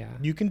 Yeah.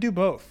 You can do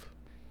both.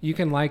 You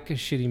can like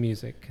shitty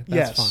music.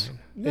 That's Yes, fine.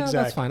 No, that's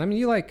exactly. fine. I mean,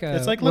 you like.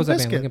 It's like what was Limp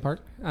that band? Bizkit. Linkin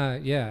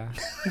Park. Yeah.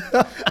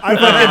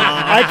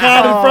 I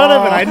caught in front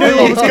of it. I knew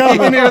what was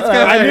coming.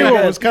 I knew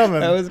what was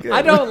coming. That was good.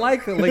 I don't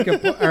like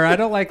I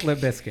don't like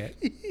Limp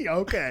Bizkit.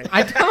 Okay.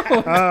 I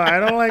don't. I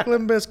don't like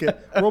Limp Bizkit.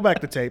 Roll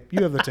back the tape.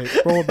 You have the tape.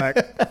 Roll it back.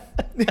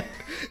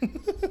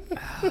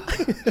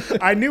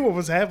 I knew what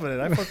was happening.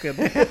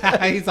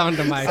 He's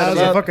onto my I was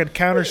shit. a fucking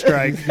Counter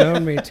Strike. He's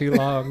known me too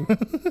long.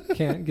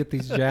 Can't get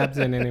these jabs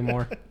in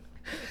anymore.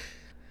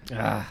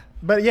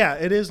 But yeah,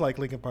 it is like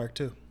Linkin Park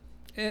too.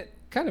 It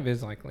kind of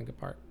is like Linkin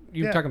Park.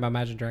 You were Yeah. talking about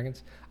Imagine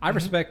Dragons. I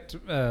respect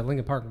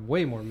Linkin Park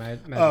way more.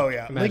 Oh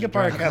yeah, Linkin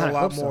Park Dragons. had a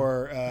I hope lot so.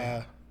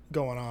 more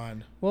going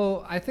on.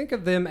 Well, I think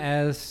of them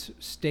as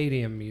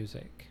stadium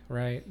music,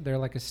 right? They're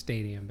like a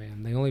stadium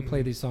band. They only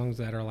play these songs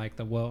that are like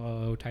the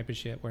whoa type of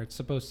shit, where it's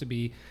supposed to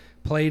be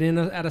played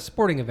at a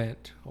sporting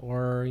event,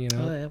 or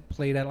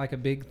played at like a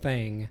big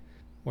thing,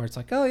 where it's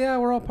like, oh yeah,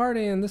 we're all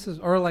partying. This is,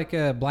 or like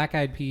Black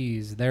Eyed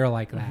Peas. They're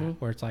like that,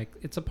 where it's like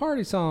it's a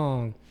party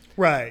song.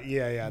 Right?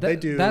 Yeah. They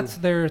do. That's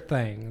their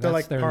thing. They're That's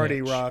like their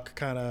party niche. rock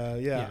kind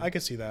of. Yeah, Yeah. I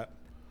could see that.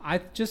 I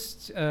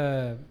just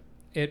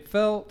it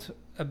felt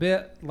a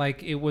bit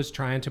like it was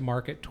trying to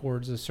market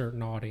towards a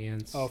certain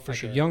audience. Oh, for like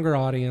sure. a younger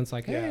audience.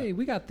 Like, Yeah. hey,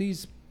 we got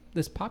this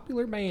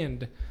popular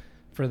band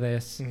for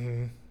this.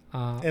 Mm-hmm.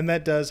 Uh, And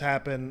that does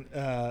happen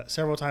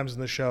several times in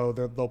the show.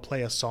 They'll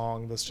play a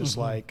song that's just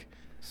like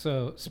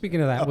so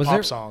speaking of that, a was pop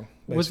there song.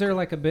 was there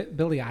like a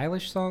Billie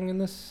Eilish song in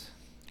this?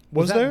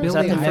 Was that there? Was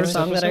that Billie the Eilish first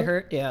song that I episode?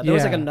 heard? Yeah, there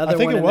was like Yeah. another I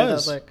think one it in there that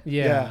was. was like,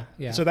 Yeah.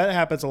 So that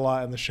happens a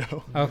lot in the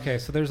show. Okay,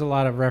 so there's a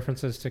lot of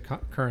references to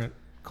current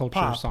culture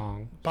Pop.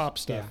 song. Pop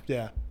stuff.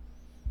 Yeah.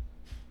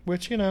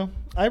 Which,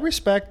 I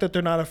respect that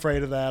they're not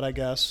afraid of that, I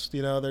guess.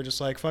 They're just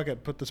like, fuck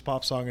it, put this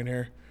pop song in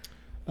here.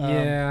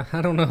 Yeah,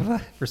 I don't know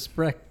if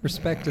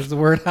respect is the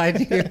word I'd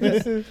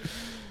use.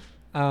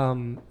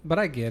 But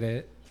I get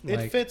it. It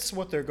Like, fits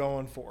what they're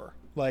going for.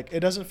 Like,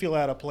 it doesn't feel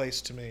out of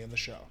place to me in the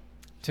show.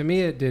 to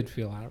me, it did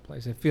feel out of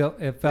place. It felt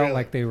Really?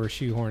 like they were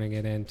shoehorning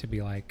it in to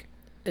be like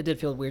it did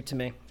feel weird to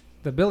me.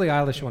 the Billie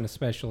Eilish one,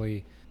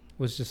 especially,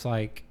 was just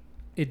like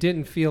it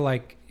didn't feel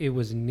like it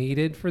was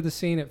needed for the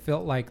scene. It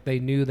felt like they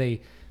knew they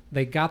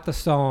got the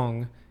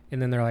song,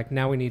 and then they're like,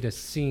 now we need a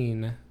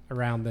scene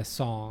around this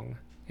song,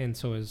 and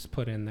so it was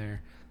put in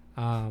there.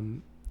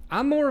 I'm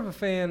more of a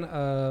fan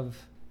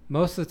of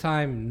most of the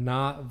time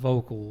not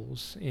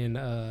vocals in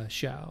a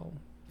show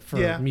for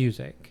Yeah.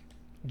 music,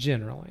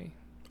 generally.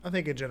 I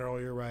think in general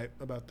you're right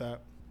about that.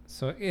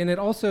 So, and it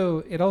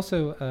also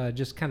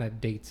just kind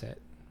of dates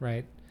it,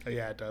 right?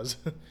 Yeah, it does.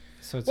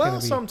 So it's Well, gonna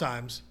be,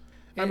 sometimes.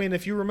 I mean,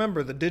 if you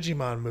remember the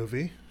Digimon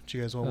movie, did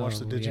you guys want to watch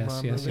the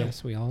Digimon yes, movie?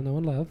 yes, we all know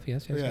and love.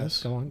 Yes.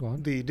 Go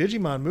on. The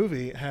Digimon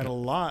movie had a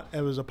lot.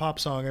 It was a pop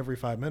song every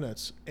 5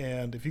 minutes,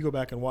 and if you go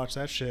back and watch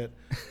that shit,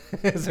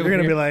 So you're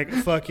gonna be like,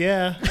 "Fuck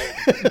yeah,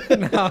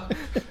 now,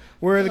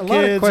 we're the A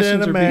lot of kids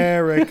questions in are being-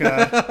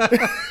 America."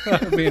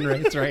 being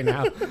raised right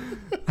now.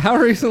 How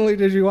recently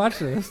did you watch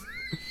this?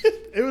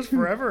 It was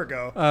forever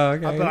ago. Oh,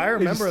 okay. But I You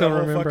remember still the whole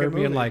remember fucking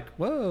being movie. like,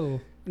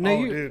 whoa. No,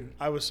 Oh, you dude,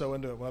 I was so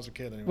into it when I was a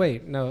kid. Anyway.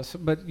 wait, no,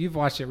 but you've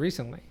watched it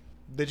recently.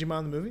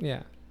 Digimon the movie?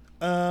 Yeah.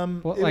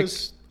 It like-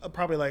 was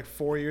probably like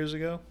 4 years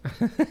ago.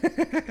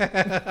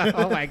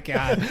 Oh my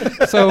god.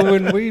 So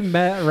when we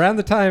met around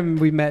the time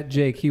we met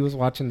Jake, he was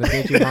watching the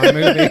Digimon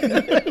movie.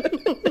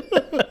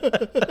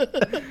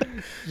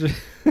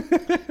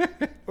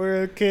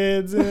 We're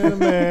kids in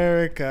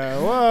America.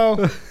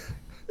 Whoa.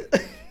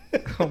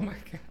 Oh my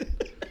god.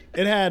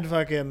 It had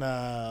fucking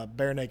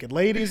bare naked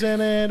ladies in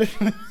it.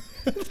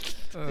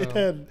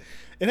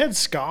 It had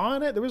ska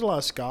in it. There was a lot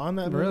of ska in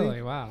that movie.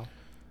 Really? Wow.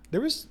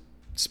 There was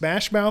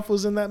Smash Mouth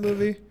was in that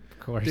movie. Of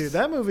course. Dude,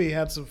 that movie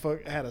had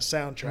had a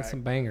soundtrack. That's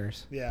some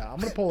bangers. Yeah, I'm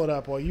gonna pull it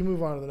up while you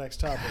move on to the next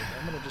topic.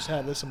 I'm gonna just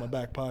have this in my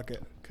back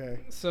pocket. Okay.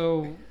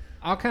 So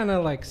I'll kind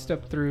of like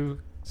step through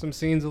some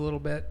scenes a little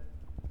bit.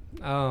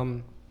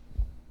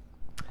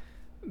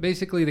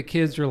 Basically, the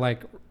kids are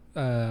like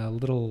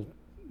little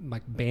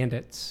like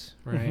bandits,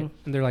 right?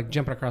 And they're like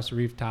jumping across the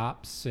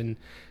rooftops and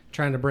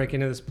trying to break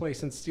into this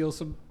place and steal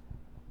some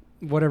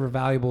whatever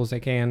valuables they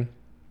can.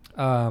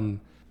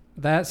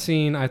 That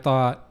scene I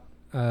thought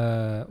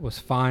was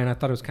fine. I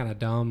thought it was kind of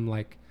dumb.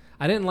 Like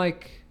I didn't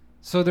like.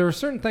 So there were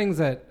certain things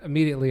that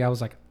immediately I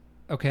was like,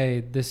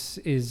 okay,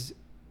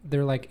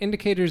 they're like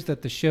indicators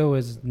that the show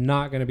is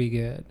not going to be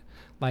good.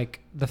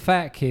 Like the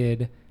fat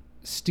kid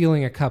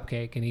stealing a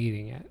cupcake and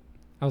eating it.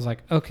 I was like,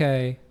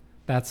 okay,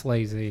 that's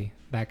lazy.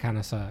 That kind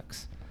of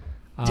sucks.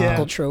 Yeah.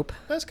 Typical trope.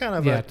 That's kind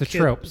of Yeah, the kid,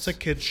 tropes. It's a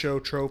kid show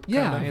trope.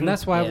 Yeah, kinda. and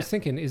that's why I was Yeah.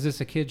 thinking, is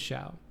this a kid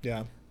show?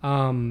 Yeah.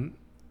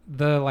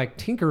 The like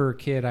Tinkerer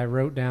kid I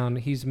wrote down,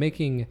 he's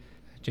making,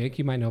 Jake,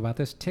 you might know about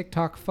this,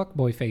 TikTok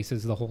fuckboy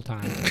faces the whole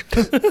time.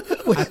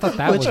 I thought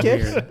that Which was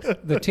kid? weird.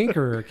 The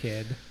Tinkerer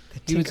kid.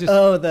 He was just,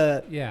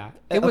 the yeah.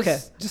 It was Okay.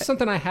 just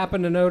something I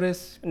happened to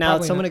notice. now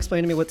Probably someone not-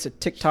 explain to me what's a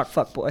TikTok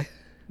fuckboy.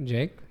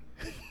 Jake,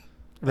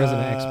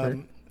 resident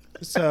expert.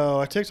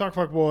 So a TikTok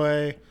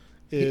fuckboy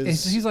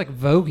is He's like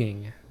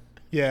voguing.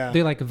 yeah.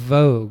 They like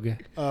Vogue,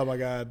 Oh my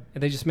god.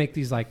 and they just make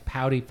these like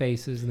pouty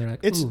faces, and they're like,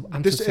 It's "Ooh,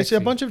 I'm this. so It's sexy." a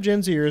bunch of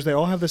Gen Zers. They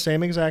all have the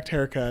same exact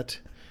haircut,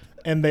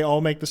 and they all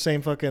make the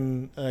same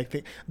fucking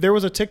thing. There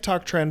was a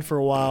TikTok trend for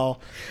a while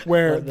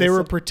where Love they this.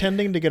 were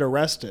pretending to get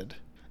arrested,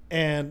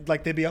 and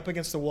like they'd be up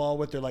against the wall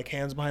with their like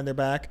hands behind their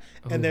back,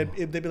 and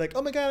they'd be like,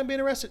 "Oh my god, I'm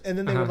being arrested," and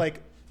then they would Uh-huh.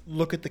 like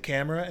look at the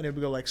camera, and it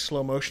would go like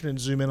slow motion and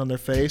zoom in on their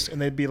face,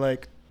 and they'd be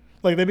like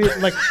they'd be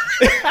like,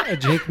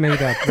 Jake made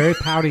a very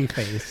pouty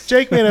face.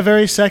 Jake made a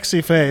very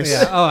sexy face.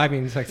 Yeah. Oh, I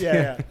mean, sexy.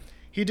 Yeah.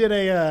 He did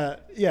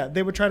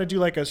they would try to do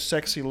like a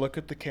sexy look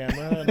at the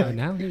camera. And, like,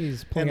 Now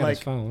he's pulling and, out his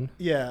like, phone.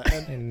 yeah.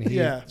 And he,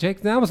 Yeah.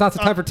 Jake, that was not the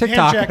time for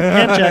TikTok.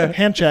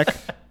 Hand check.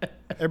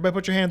 Everybody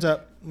put your hands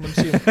up. Let me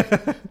see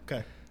them.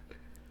 Okay.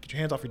 Get your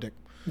hands off your dick.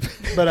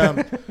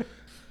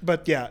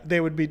 But yeah,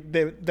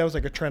 that was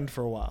like a trend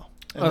for a while.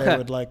 And they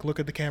would like look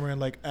at the camera and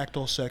like act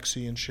all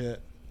sexy and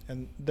shit.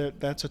 And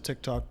that's a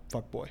TikTok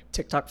fuckboy.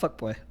 TikTok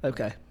fuckboy.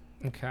 Okay.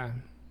 Okay.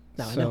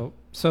 Now I know.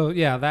 So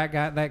yeah,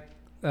 that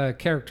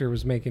character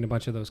was making a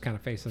bunch of those kind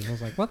of faces. I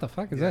was like, what the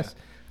fuck is this?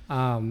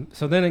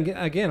 So then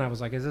again, I was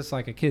like, is this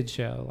like a kid's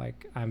show?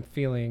 Like, I'm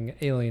feeling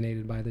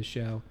alienated by this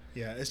show.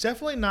 Yeah, it's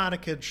definitely not a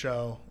kid's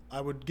show. I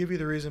would give you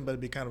the reason, but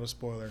it'd be kind of a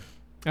spoiler.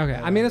 Okay.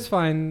 I mean, it's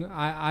fine.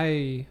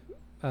 I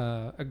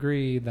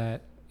agree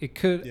that it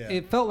could. Yeah.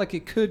 It felt like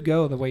it could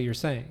go the way you're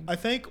saying. I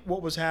think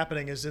what was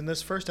happening is in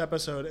this first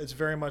episode, it's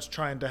very much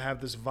trying to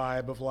have this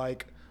vibe of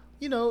like,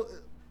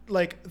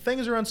 like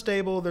things are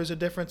unstable. There's a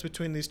difference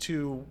between these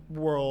two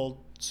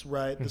worlds,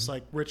 right? This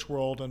like rich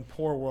world and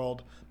poor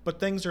world, but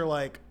things are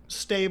like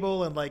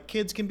stable and like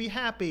kids can be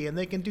happy and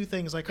they can do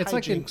things like It's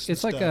hijinks.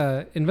 it's like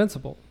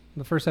Invincible,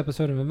 the first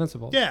episode of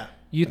Invincible. Yeah.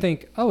 You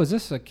think, oh, is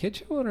this a kid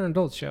show or an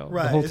adult show?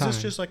 Right. The whole Is time.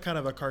 this just like kind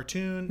of a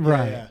cartoon?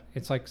 Right. Yeah.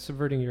 It's like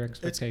subverting your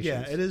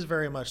expectations. It is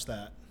very much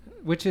that.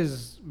 Which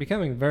is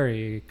becoming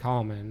very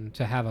common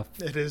to have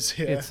It is.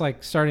 Yeah. It's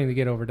like starting to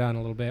get overdone a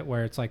little bit,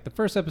 where it's like the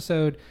first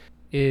episode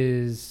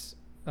is,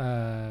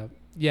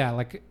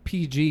 like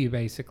PG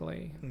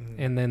basically,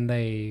 and then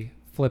they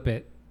flip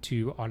it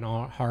to an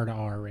hard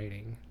R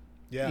rating.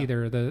 Yeah.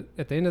 Either at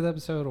the end of the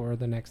episode or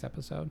the next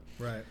episode.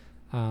 Right.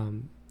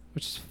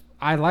 Which is,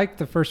 I like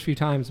the first few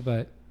times,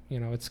 but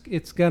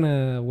it's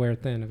gonna wear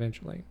thin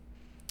eventually.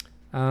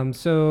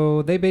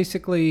 So they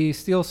basically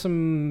steal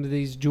some of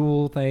these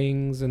jewel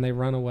things and they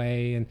run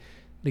away and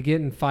they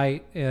get in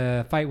fight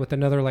with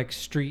another like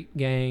street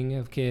gang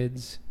of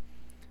kids.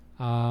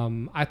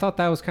 I thought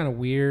that was kind of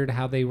weird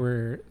how they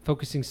were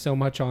focusing so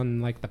much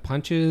on like the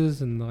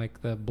punches and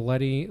like the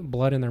blood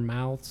in their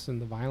mouths and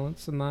the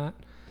violence and that.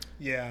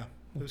 Yeah.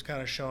 It was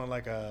kind of showing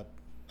like a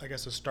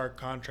stark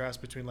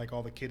contrast between like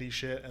all the kiddie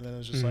shit, and then it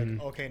was just like,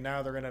 okay,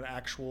 now they're in an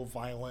actual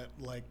violent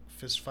like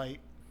fist fight.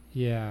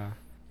 Yeah.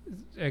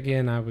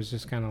 Again, I was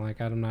just kind of like,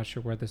 I'm not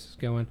sure where this is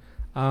going.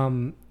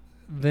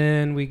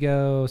 Then we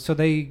go, so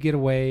they get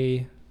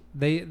away.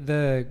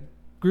 The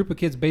group of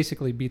kids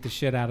basically beat the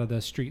shit out of the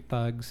street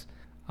thugs.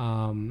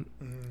 And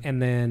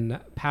then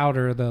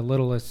Powder, the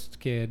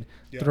littlest kid,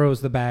 throws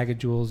the bag of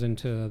jewels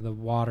into the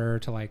water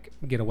to like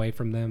get away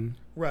from them.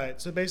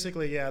 Right. So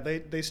basically, yeah,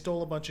 they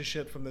stole a bunch of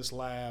shit from this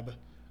lab,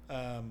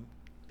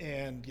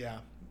 and yeah,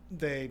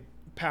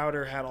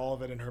 Powder had all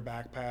of it in her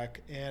backpack.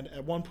 And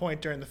at one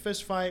point during the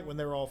fist fight, when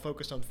they were all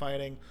focused on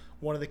fighting,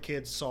 one of the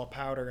kids saw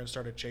Powder and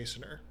started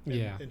chasing her.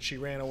 And she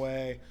ran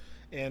away,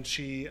 and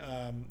she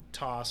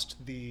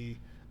tossed the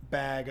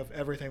bag of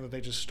everything that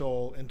they just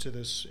stole into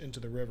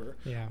the river.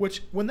 Yeah.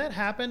 Which, when that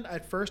happened,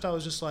 at first I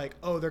was just like,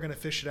 oh, they're gonna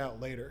fish it out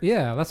later.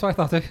 Yeah, that's why I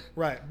thought they.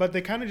 Right, but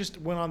they kind of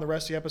just went on the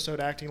rest of the episode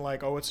acting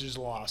like, oh, it's just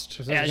lost.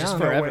 Yeah, There's just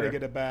no forever. way to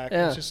get it back.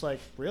 Yeah. It's just like,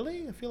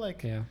 really? I feel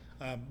like. Yeah.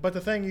 But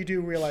the thing you do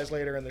realize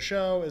later in the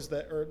show is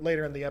that, or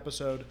later in the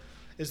episode,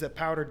 is that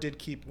Powder did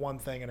keep one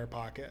thing in her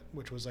pocket,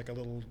 which was like a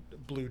little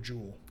blue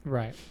jewel.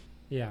 Right.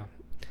 Yeah.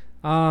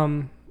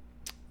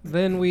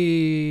 Then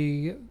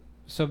we.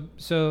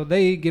 So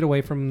they get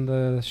away from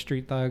the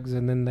street thugs,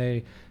 and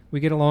then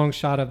we get a long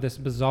shot of this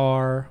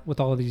bazaar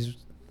with all of these,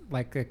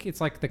 like it's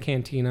like the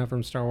cantina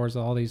from Star Wars,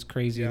 all these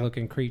crazy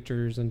looking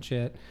creatures and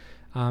shit.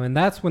 And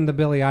that's when the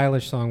Billie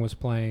Eilish song was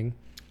playing.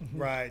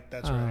 Right,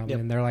 that's right.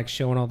 And they're like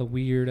showing all the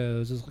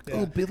weirdos. It's like,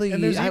 oh, Billie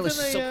And there's Eilish even is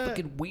so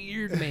fucking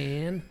weird,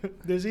 man.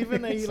 There's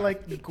even a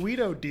like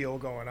Guido deal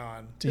going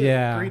on too.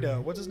 Yeah.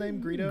 Greedo. What's his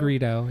name? Greedo.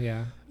 Greedo,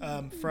 yeah.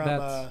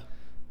 From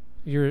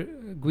Your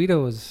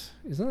Guido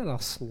isn't that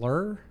a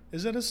slur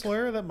is it a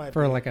slur? That might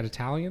for be. like an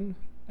Italian?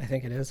 I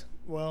think it is.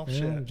 Well,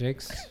 Yeah, shit.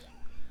 Jake's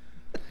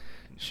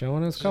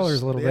showing his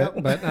colors a little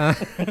bit, but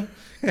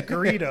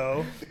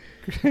Greedo.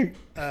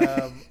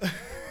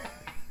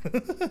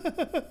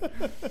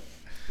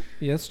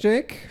 Yes,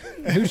 Jake.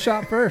 Who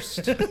shot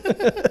first? No,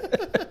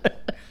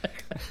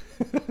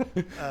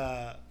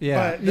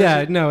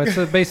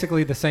 it's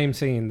basically the same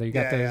scene. You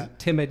got the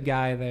timid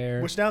guy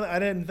there. Which now I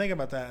didn't think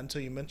about that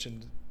until you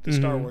mentioned the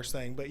Star Wars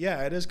thing, but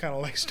yeah, it is kind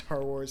of like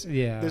Star Wars.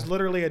 Yeah, there's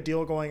literally a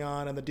deal going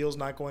on, and the deal's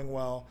not going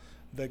well.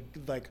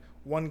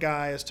 One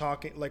guy is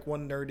talking, like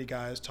one nerdy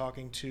guy is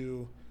talking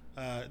to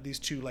these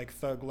two like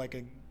thug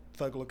looking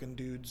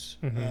dudes.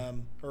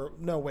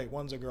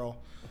 One's a girl.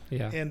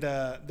 Yeah, and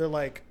they're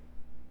like,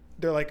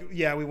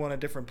 yeah, we want a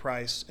different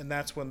price, and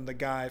that's when the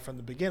guy from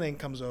the beginning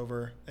comes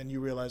over, and you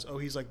realize, oh,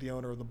 he's like the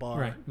owner of the bar.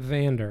 Right,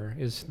 Vander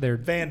is their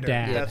Vander,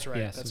 dad. that's right.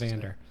 Yes, that's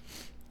Vander.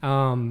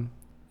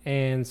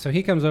 And so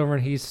he comes over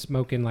and he's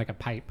smoking like a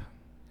pipe,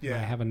 Yeah. I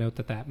have a note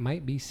that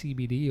might be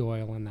CBD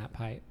oil in that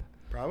pipe.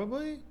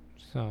 Probably.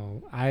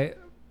 So I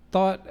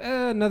thought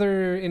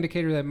another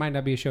indicator that might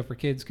not be a show for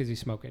kids because he's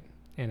smoking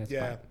and it's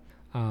Yeah.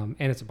 and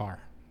it's a bar.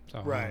 So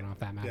I Right. don't know if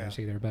that matters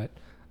Yeah. either. But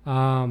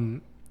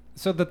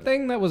so the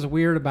thing that was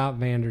weird about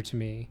Vander to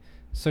me,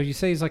 so you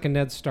say he's like a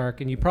Ned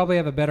Stark, and you probably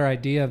have a better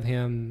idea of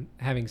him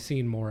having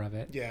seen more of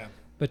it. Yeah.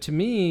 But to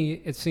me,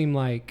 it seemed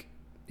like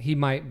he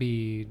might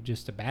be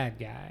just a bad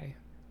guy.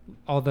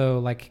 Although,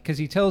 like, because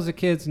he tells the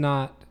kids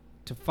not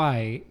to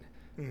fight,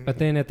 Mhm. but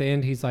then at the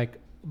end he's like,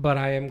 but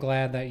I am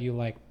glad that you,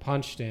 like,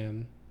 punched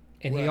him.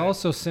 And he Right.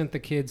 also sent the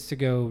kids to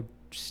go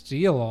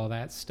steal all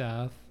that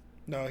stuff.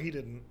 No, he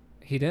didn't.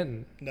 He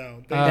didn't.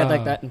 No. They had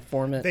like Oh. that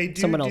informant. They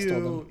do. Someone else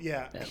told them.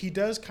 Yeah, Yeah. he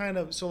does kind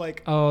of. So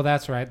like, Oh,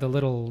 that's right. The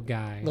little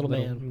guy. Little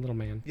man. Little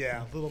man.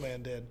 yeah, little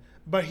man did,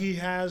 but he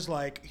has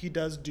like he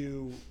does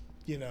do.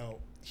 You know,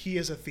 he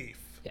is a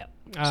thief. Yeah.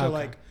 Ah, So okay.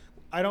 like,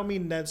 I don't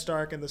mean Ned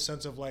Stark in the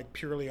sense of like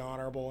purely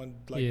honorable and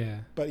like. Yeah.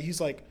 But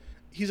he's like,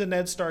 he's a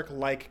Ned Stark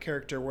like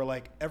character where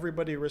like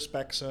everybody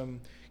respects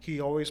him. He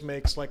always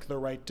makes like the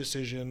right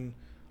decision,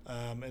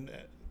 and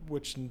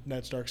which in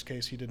Ned Stark's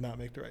case he did not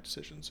make the right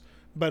decisions.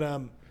 But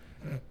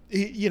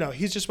he, you know,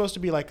 he's just supposed to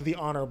be like the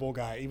honorable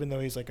guy, even though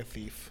he's like a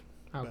thief.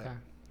 Okay.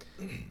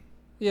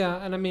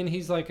 Yeah, and I mean,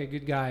 he's like a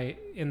good guy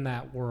in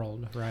that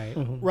world, right?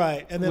 Mhm.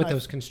 Right, and then With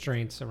those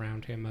constraints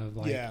around him of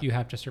like, Yeah. you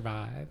have to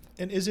survive.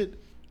 and is it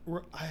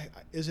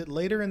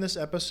later in this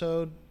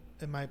episode?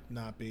 It might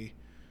not be.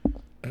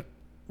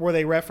 Where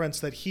they reference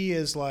that he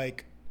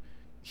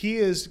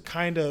is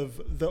kind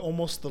of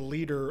almost the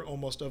leader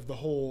almost of the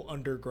whole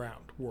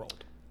underground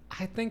world.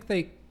 I think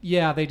they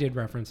did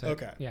reference it.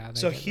 Okay. Yeah. they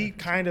So did he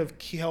reference kind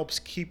of helps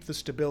keep the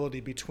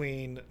stability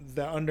between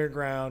the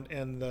underground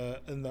and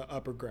the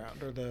upper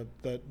ground or the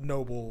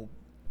noble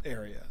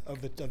area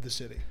of the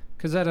city.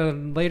 Because at a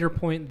later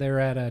point, they're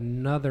at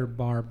another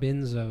bar,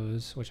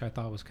 Benzo's, which I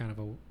thought was kind of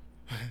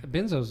a...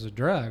 Benzo's is a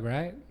drug,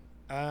 right?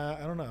 I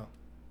don't know.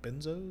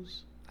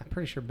 Benzos? I'm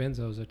pretty sure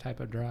Benzo's a type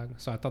of drug.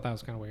 So I thought that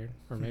was kind of weird.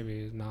 Or maybe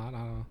it's not. I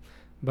don't know.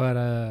 But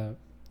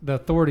the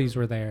authorities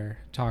were there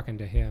talking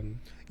to him.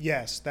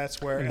 Yes,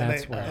 that's where. And And,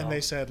 that's they, where- and they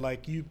said,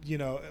 like, you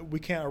know, we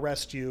can't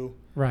arrest you.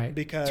 Right.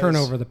 Because- Turn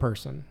over the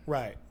person.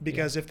 Right.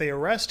 Because if they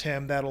arrest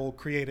him, that'll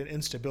create an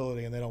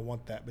instability, and they don't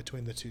want that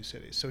between the two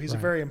cities. So he's a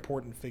Right. very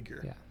important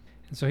figure. Yeah.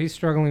 And so he's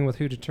struggling with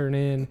who to turn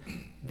in.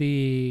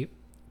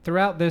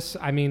 Throughout this,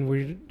 I mean,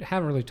 we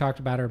haven't really talked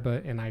about her,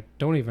 and I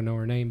don't even know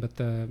her name, but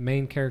the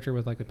main character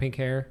with like the pink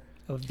hair,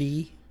 Oh,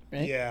 V,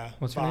 right? Yeah.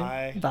 What's her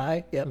name?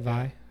 Vi. Yep.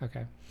 Vi.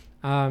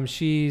 Okay.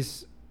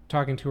 She's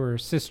talking to her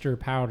sister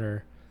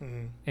Powder,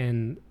 Mhm.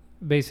 and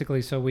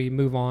basically, so we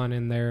move on,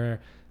 and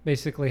they're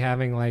basically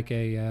having like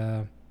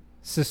a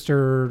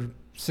sister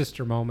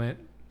moment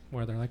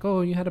where they're like,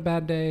 "Oh, you had a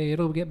bad day.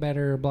 It'll get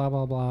better." Blah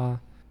blah blah.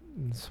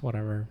 It's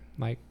whatever.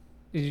 Like,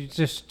 it's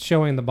just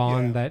showing the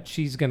bond Yeah. that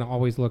she's gonna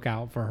always look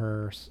out for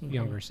her Mhm.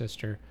 younger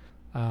sister.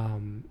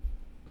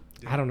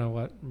 I don't know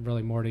what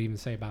really more to even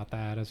say about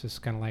that. It's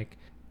just kind of like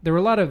there were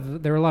a lot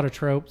of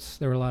tropes.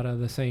 There were a lot of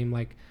the same,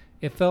 like,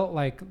 it felt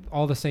like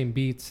all the same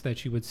beats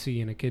that you would see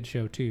in a kid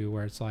show too,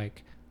 where it's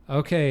like,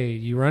 okay,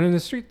 you run into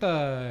street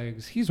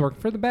thugs. He's working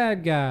for the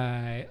bad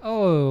guy.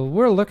 Oh,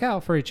 we'll look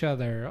out for each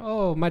other.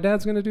 Oh, my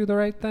dad's gonna do the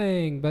right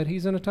thing, but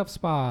he's in a tough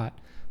spot.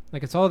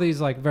 Like, it's all these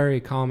like very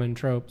common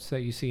tropes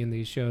that you see in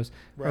these shows,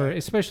 or Right.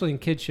 especially in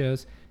kid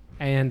shows.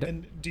 And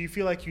And do you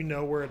feel like you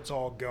know where it's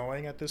all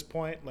going at this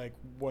point? Like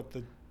what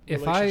the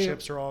If I-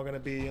 relationships are all going to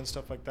be and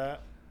stuff like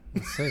that?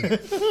 let's see.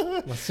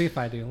 Let's see if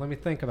I do. Let me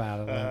think about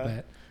it a little Uh-huh.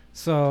 bit.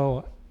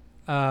 So,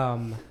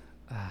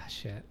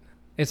 shit.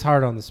 It's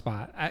hard on the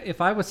spot. If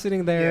I was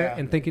sitting there Yeah.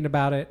 and thinking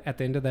about it at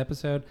the end of the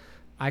episode,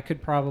 I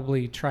could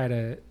probably try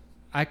to.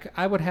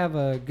 I would have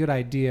a good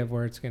idea of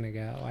where it's going to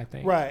go, I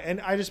think. Right. And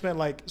I just meant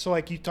like, so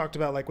like you talked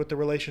about like with the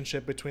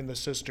relationship between the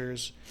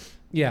sisters,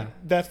 Yeah.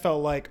 that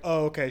felt like,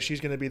 oh, okay, she's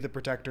going to be the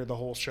protector the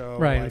whole show.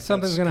 Right. Like,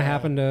 Something's that's going to kinda-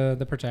 happen to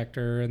the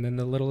protector, and then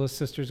the littlest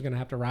sister's going to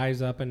have to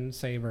rise up and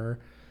save her.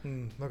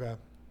 Okay.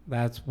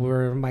 That's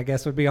where my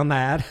guess would be on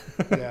that.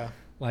 Yeah.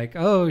 Like,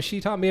 oh,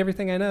 she taught me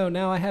everything I know.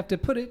 Now I have to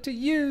put it to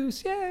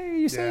use. Yay,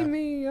 you saved Yeah.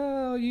 me.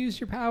 Oh, use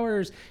your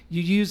powers.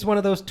 You used one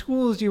of those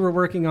tools you were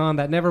working on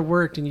that never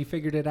worked, and you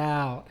figured it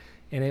out,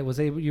 and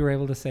you were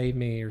able to save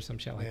me or some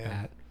shit like Man.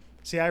 that.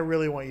 See, I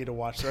really want you to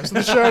watch the rest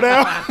of the show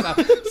now.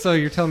 So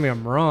you're telling me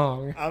I'm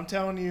wrong. I'm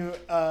telling you,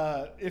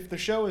 if the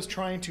show is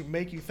trying to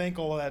make you think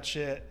all of that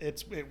shit,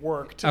 it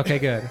worked. Okay,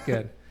 good,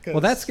 good. 'Cause,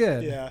 Well, that's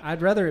good. yeah.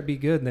 I'd rather it be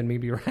good than me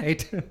be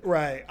right.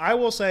 Right. I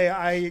will say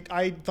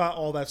I thought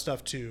all that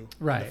stuff too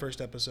in Right. the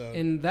first episode.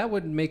 And that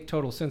would make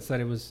total sense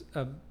that it was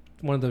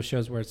one of those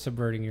shows where it's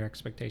subverting your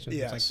expectations.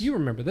 Yes. It's like, you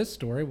remember this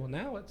story. Well,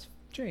 now it's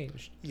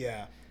changed.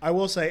 Yeah. I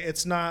will say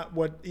it's not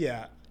what,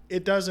 yeah,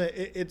 it doesn't,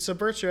 it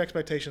subverts your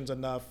expectations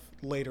enough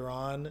later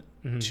on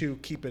Mhm. to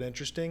keep it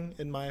interesting,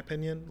 in my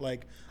opinion.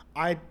 Like,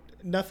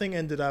 nothing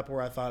ended up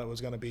where I thought it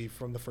was going to be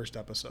from the first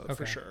episode,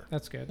 for Okay. sure.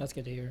 That's good. That's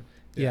good to hear.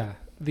 Yeah.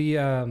 The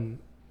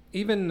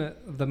even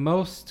the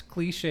most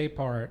cliche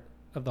part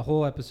of the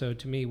whole episode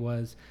to me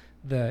was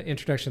the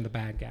introduction of the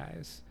bad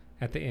guys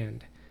at the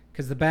end,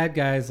 because the bad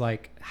guy's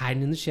like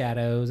hiding in the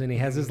shadows, and he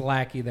has his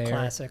lackey there.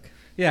 Classic.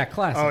 Yeah,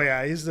 classic. Oh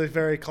yeah, he's the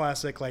very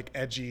classic like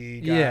edgy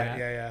guy.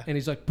 Yeah. And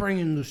he's like, bring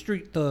in the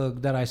street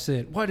thug that I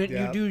sent. Why didn't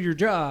Yeah. you do your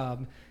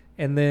job?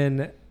 And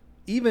then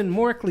even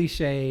more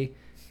cliche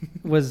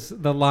was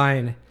the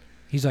line.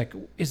 He's like,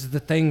 is the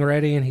thing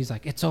ready? And he's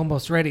like, it's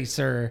almost ready,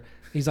 sir.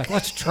 He's like,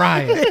 let's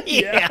try it.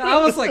 Yeah.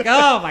 I was like,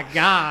 oh my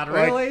God,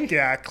 really? Like,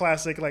 yeah,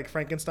 classic like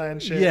Frankenstein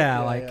shit.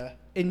 Yeah,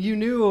 and you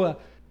knew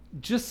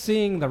just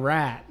seeing the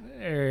rat,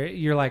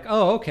 you're like,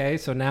 oh, okay,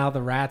 so now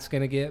the rat's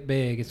going to get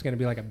big. It's going to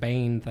be like a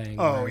Bane thing.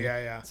 Oh, right?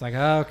 yeah. It's like,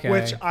 okay.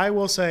 Which I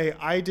will say,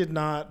 I did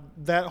not,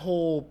 that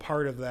whole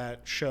part of that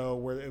show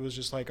where it was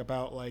just like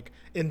about like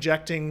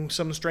injecting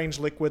some strange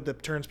liquid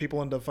that turns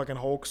people into fucking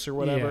Hulks or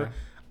whatever. Yeah.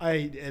 I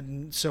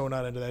am so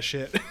not into that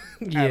shit at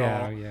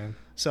yeah, all. yeah.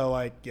 So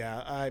like,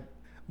 yeah,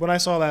 when I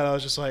saw that, I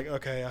was just like,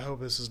 okay, I hope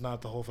this is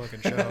not the whole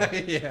fucking show.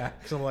 Yeah.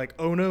 So I'm like,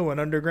 oh no, an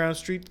underground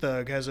street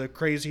thug has a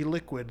crazy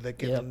liquid that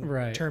can Yep.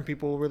 Right. turn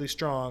people really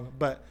strong.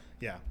 But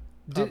yeah.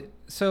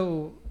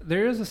 So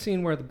there is a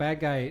scene where the bad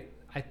guy,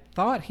 I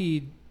thought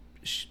he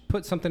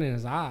put something in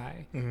his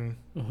eye,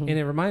 Mm-hmm. Mhm. and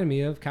it reminded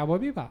me of Cowboy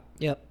Bebop.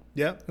 Yep.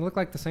 Yeah. It looked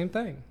like the same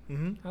thing.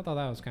 Mm-hmm. I thought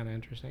that was kind of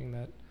interesting.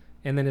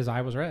 And then his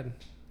eye was red.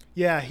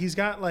 Yeah, he's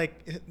got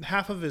like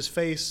half of his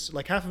face,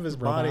 like half of his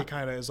Robot. body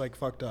kind of is like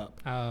fucked up.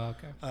 Oh,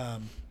 okay.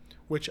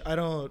 Which I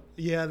don't,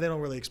 yeah, they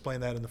don't really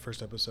explain that in the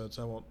first episode,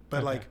 so I won't. But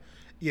Okay. like,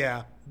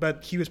 yeah,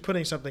 but he was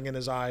putting something in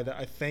his eye that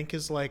I think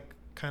is like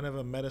kind of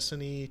a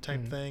medicine-y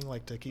type thing,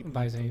 like to keep him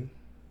Visine.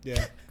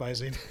 Yeah,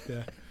 Visine.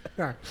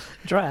 Yeah.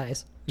 Dry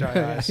eyes.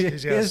 Dry eyes.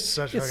 He's got It's-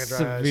 such it's fucking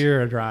dry eyes.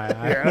 severe dry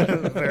eye. Yeah,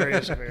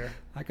 very severe.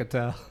 I could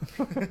tell.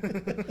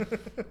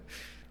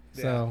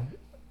 Yeah. So,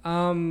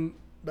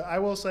 But I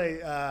will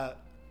say,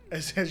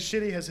 as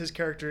shitty as his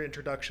character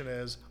introduction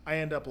is, I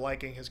end up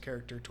liking his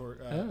character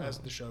Oh. as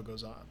the show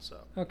goes on. So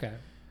okay.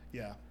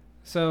 yeah,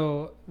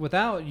 So,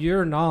 without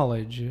your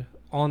knowledge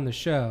on the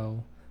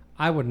show,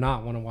 I would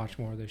not want to watch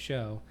more of the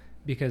show,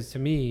 because to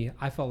me,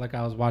 I felt like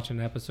I was watching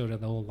an episode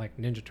of the old like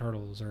Ninja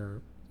Turtles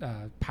or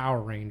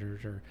Power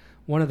Rangers or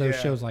one of those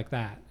Yeah. shows like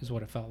that is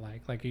what it felt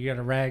like. Like you got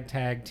a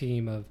ragtag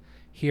team of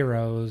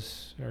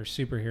heroes or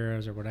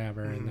superheroes or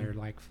whatever, and they're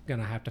like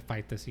gonna have to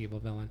fight this evil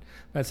villain.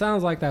 But it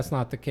sounds like that's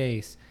not the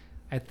case.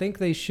 I think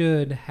they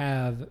should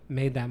have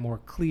made that more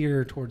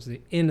clear towards the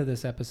end of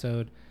this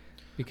episode,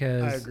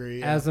 because I agree,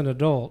 yeah. as an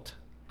adult,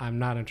 I'm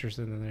not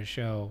interested in this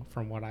show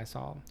from what I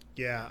saw.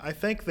 yeah. I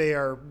think they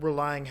are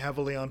relying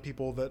heavily on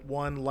people that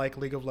one like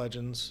League of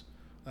Legends,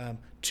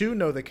 two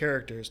know the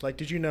characters. Like,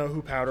 did you know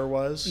who Powder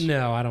was?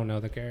 No, I don't know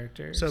the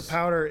characters. So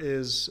Powder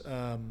is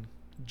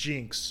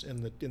Jinx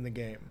in the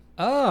game.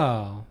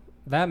 Oh,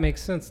 that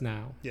makes sense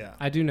now. Yeah.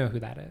 I do know who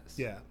that is.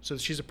 Yeah, so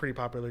she's a pretty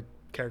popular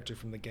character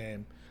from the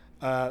game.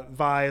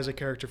 Vi is a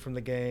character from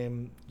the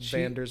game.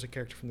 Vander's a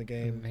character from the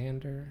game.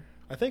 Vander.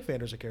 I think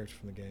Vander's a character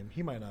from the game.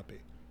 He might not be.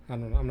 I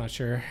don't know. I'm not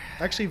sure.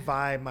 Actually,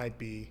 Vi might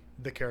be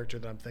the character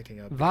that I'm thinking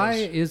of. Vi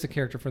because- is a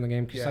character from the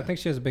game because I Yeah. think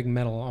she has a big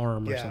metal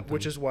arm or yeah, something.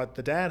 which is what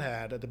the dad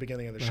had at the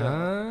beginning of the show.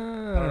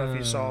 Ah. I don't know if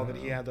you saw that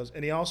he had those.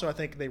 And he also, I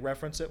think they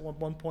reference it at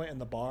one point in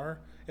the bar.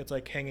 It's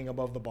like hanging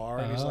above the bar.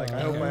 And he's like,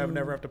 I hope I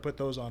never have to put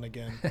those on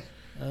again.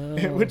 Oh.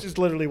 Which is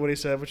literally what he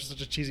said, which is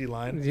such a cheesy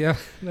line. Yeah,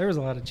 there was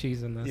a lot of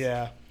cheese in this.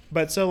 Yeah.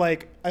 But so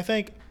like I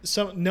think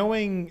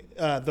knowing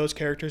those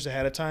characters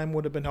ahead of time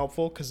would have been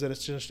helpful, because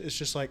it's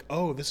just like,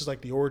 oh, this is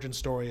like the origin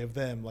story of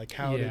them. Like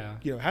how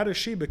Yeah. how does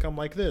she become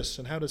like this,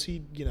 and how does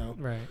he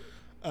Right.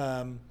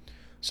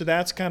 so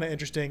that's kind of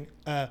interesting.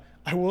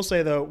 I will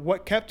say though,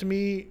 what kept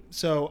me,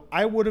 so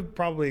I would have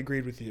probably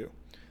agreed with you,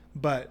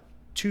 but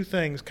two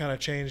things kind of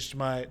changed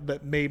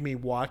that made me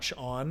watch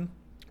on.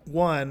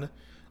 One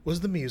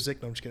was the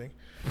music. No, I'm just kidding.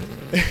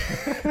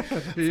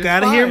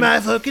 Gotta hear my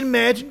fucking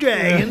Imagine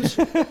Dragons.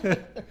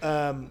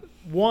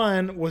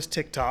 One was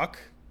TikTok,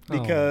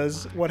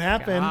 because Oh my what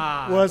happened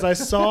God. was I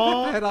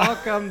saw It all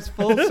comes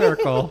full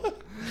circle.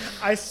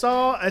 I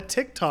saw a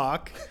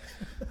TikTok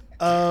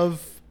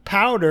of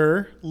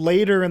Powder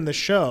later in the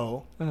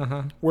show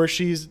Uh-huh. where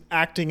she's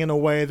acting in a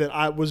way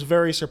that was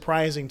very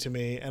surprising to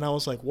me, and I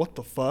was like, what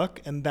the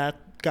fuck? And that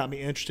got me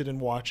interested in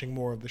watching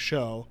more of the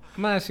show.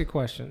 I'm gonna ask you a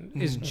question.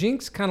 Is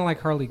Jinx kind of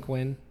like Harley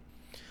Quinn?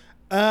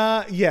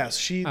 Yes,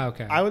 she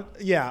Okay. I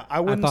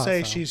wouldn't thought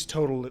say so. she's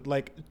totally,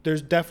 like,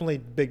 there's definitely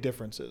big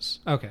differences.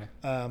 Okay.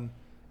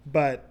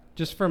 But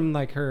Just from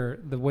like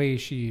the way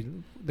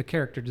the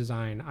character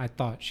design, I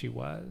thought she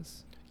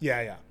was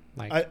yeah.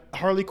 like.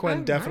 Harley Quinn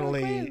I'm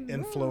definitely Harley Quinn.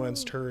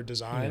 influenced her Yeah,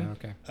 design.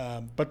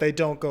 okay. But they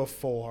don't go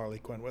full Harley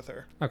Quinn with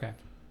her. Okay.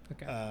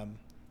 Okay.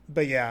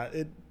 But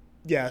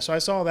yeah, so I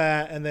saw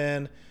that, and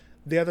then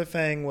the other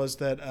thing was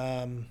that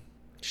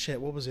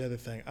what was the other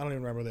thing? I don't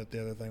even remember what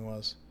the other thing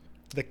was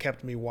that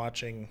kept me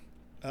watching.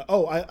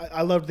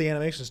 I loved the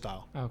animation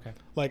style. Okay.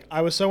 Like,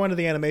 I was so into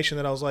the animation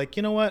that I was like,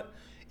 you know what?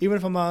 Even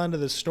if I'm not into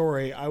this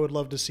story, I would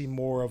love to see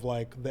more of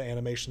like the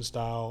animation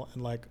style,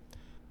 and like,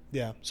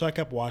 yeah. So I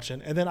kept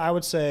watching, and then I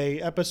would say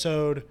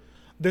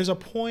there's a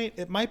point,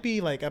 it might be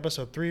like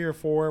episode 3 or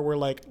 4, where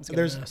like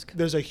gonna ask.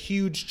 there's a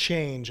huge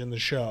change in the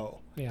show.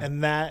 Yeah.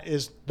 And that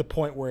is the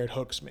point where it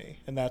hooks me.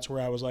 And that's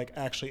where I was like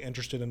actually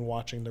interested in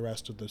watching the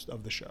rest of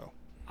the show.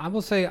 I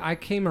will say I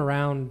came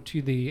around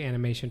to the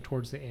animation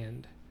towards the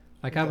end.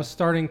 Like I Okay. was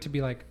starting to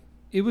be like,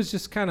 it was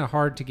just kind of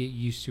hard to get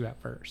used to at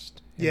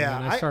first. And Yeah,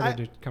 then I started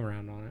to come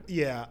around on it.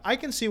 Yeah, I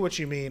can see what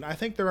you mean. I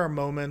think there are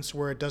moments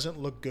where it doesn't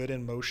look good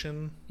in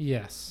motion.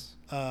 Yes.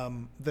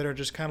 That are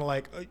just kind of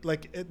like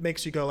it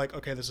makes you go like,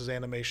 okay, this is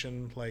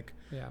animation. Like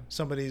Yeah.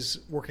 somebody's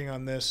working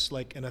on this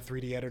like in a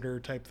 3D editor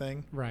type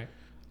thing. Right.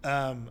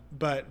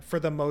 But for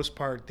the most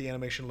part, the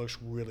animation looks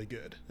really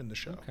good in the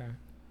show. Okay.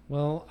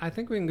 Well, I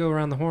think we can go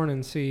around the horn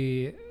and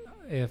see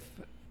if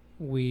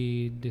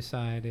we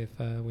decide if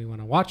we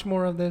want to watch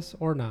more of this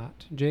or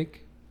not.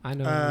 Jake, I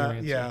know your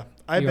answer. Yeah,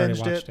 I You already binged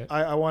watched it.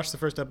 I watched the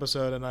first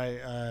episode and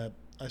I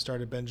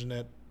started binging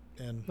it.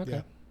 And Okay.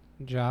 yeah.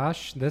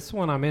 Josh, this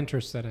one I'm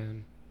interested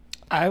in.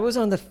 I was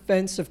on the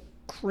fence of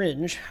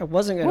cringe. I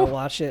wasn't going to Woo.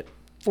 watch it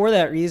for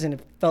that reason.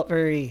 It felt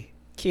very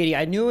kiddie.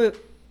 I knew it.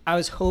 I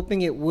was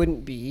hoping it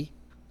wouldn't be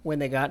when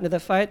they got into the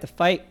fight. The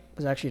fight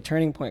was actually a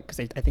turning point because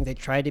I think they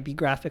tried to be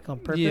graphic on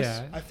purpose.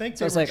 Yeah. I think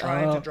So they it's were like,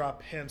 trying oh. to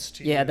drop hints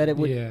to Yeah, you. that it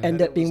would Yeah. end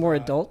That up it being was more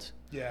not. adult.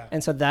 Yeah.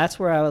 And so that's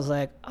where I was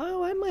like,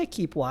 oh, I might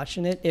keep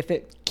watching it if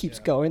it keeps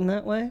Yeah. going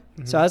that way.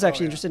 Mhm. So I was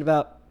actually yeah. interested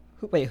about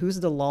who's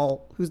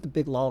the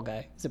big lol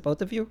guy? Is it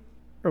both of you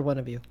or one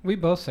of you? We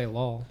both say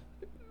lol.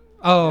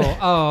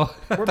 Oh.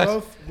 We're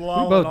both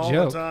lolling both all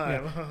joke. the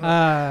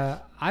time.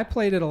 I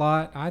played it a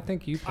lot. I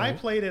think you I played it.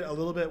 played it a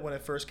little bit when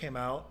it first came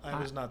out. I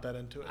was not that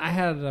into it. I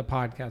had a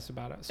podcast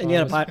about it. So And you I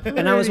had a was pod,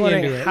 and I was pretty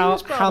wondering into it. He how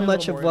was probably how a much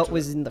little of more what into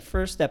was in the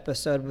first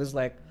episode was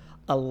like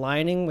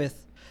aligning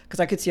with, because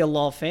I could see a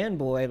LOL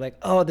fanboy like,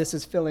 oh, this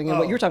is filling in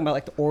what Oh. you were talking about,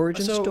 like the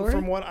origin So story.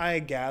 from what I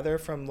gather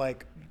from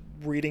like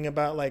reading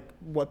about like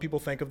what people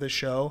think of this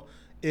show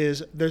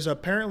is there's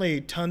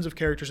apparently tons of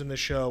characters in this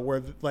show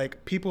where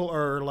like people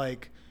are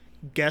like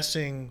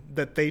guessing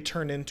that they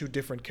turn into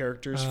different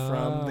characters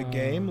from the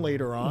game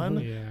later on.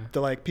 Yeah. The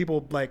like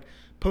people like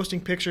posting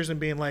pictures and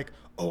being like,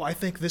 oh, I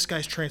think this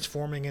guy's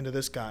transforming into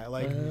this guy.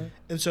 Like,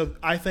 and so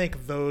I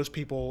think those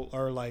people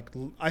are like,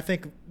 I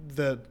think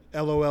the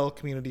LOL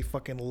community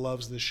fucking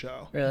loves this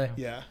show. Really?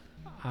 Yeah.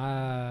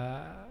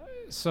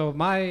 So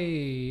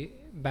my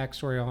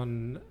backstory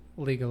on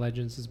League of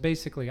Legends is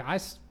basically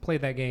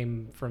played that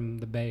game from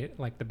the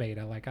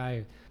beta. Like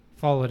I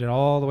followed it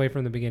all the way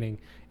from the beginning.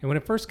 And when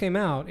it first came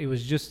out, it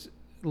was just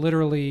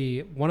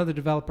literally one of the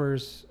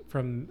developers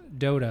from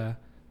Dota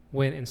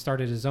went and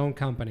started his own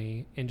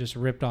company and just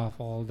ripped off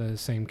all the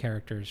same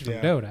characters from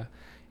Yeah. Dota.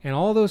 And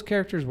all those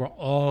characters were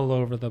all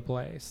over the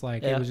place.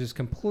 Like Yeah. it was just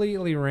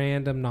completely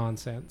random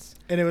nonsense.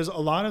 And it was a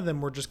lot of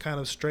them were just kind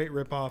of straight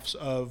ripoffs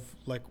of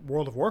like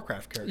World of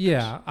Warcraft characters.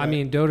 Yeah, I Right.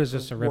 mean, Dota's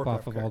just a ripoff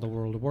Warcraft of all the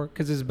World of Warcraft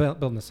because it's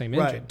built in the same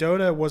engine. Right.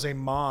 Dota was a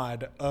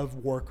mod of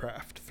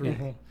Warcraft 3.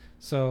 Yeah.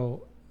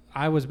 So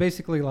I was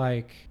basically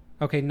like,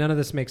 okay, none of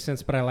this makes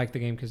sense, but I liked the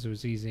game because it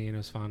was easy and it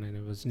was fun and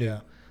it was new. Yeah.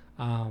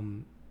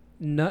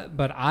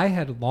 But I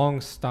had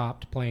long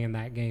stopped playing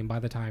that game by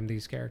the time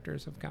these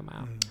characters have come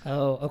out.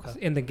 Oh, okay.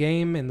 In the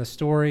game, in the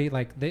story,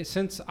 like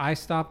since I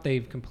stopped,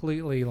 they've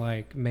completely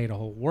like made a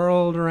whole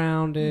world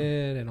around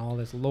it and all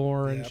this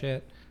lore and Yep.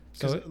 shit.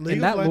 'Cause So League and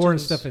of that lore and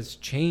Legends- stuff has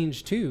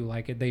changed too.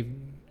 Like they've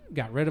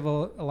got rid of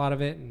a lot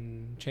of it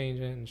and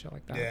changed it and shit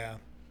like that. Yeah.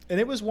 And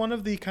it was one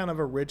of the kind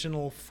of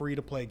original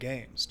free-to-play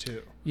games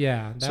too.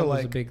 Yeah, that So, was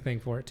a like, big thing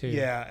for it too.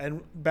 Yeah,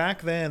 and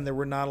back then there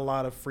were not a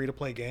lot of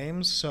free-to-play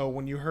games. So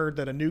when you heard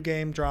that a new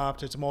game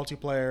dropped, it's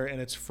multiplayer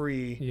and it's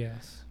free,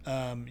 Yes.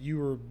 you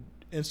were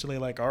instantly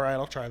like, all right,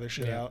 I'll try this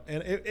shit Yeah. out.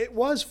 And it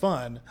was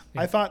fun.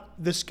 Yeah. I thought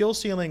the skill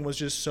ceiling was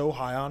just so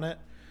high on it.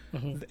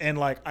 And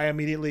like I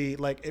immediately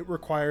like it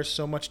requires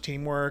so much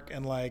teamwork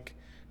and like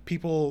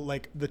people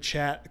like the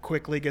chat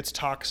quickly gets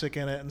toxic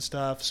in it and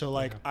stuff. So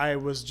like I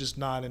was just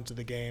not into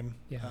the game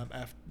Yeah.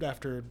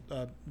 after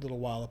a little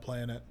while of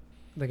playing it.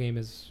 The game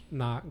is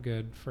not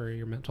good for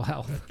your mental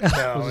health. No,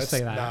 We'll just it's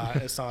say that. not.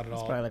 It's not at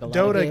all. probably like a lot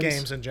of Dota games.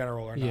 games in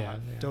general are Yeah, not.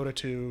 yeah. Dota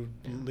 2,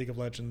 League of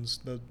Legends,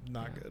 they're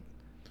not good.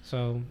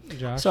 So,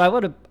 Josh. So I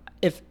would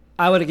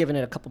have given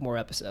it a couple more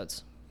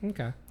episodes.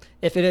 Okay.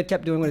 If it had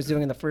kept doing what it was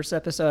doing in the first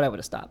episode, I would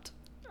have stopped.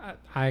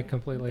 I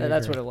completely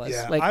That's what agree. it was.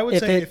 Yeah, Like, I would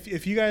if say it-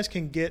 if you guys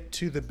can get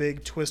to the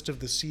big twist of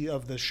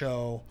the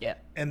show, Yeah.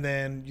 and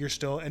then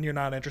you're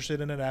not interested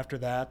in it after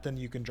that, then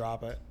you can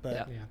drop it. But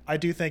Yeah. Yeah. I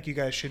do think you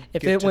guys should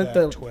If get it to went that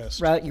the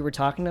twist. route you were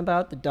talking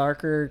about, the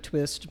darker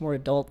twist, more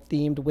adult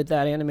themed with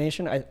that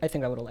animation, I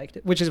think I would have liked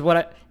it. Which is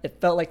what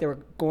it felt like they were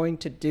going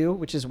to do,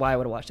 which is why I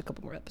would have watched a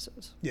couple more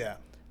episodes. Yeah,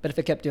 But if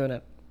it kept doing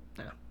it,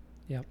 no.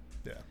 Yep.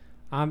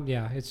 yeah.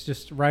 Yeah, it's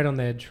just right on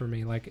the edge for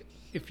me. Like,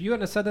 if you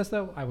hadn't have said this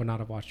though, I would not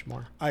have watched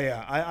more.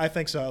 I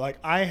think so. Like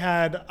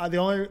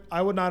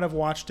I would not have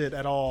watched it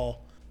at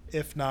all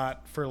if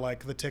not for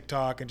like the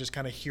TikTok and just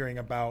kind of hearing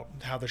about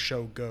how the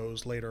show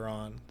goes later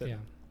on. Yeah.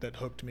 That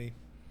hooked me.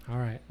 All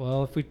right.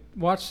 Well, if we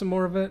watch some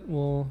more of it,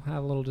 we'll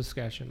have a little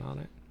discussion on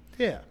it.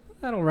 Yeah.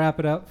 That'll wrap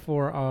it up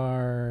for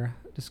our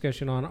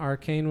discussion on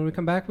Arcane. When we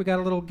come back, we got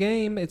a little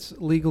game. It's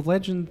League of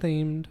Legends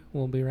themed.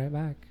 We'll be right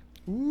back.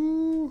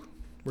 Ooh.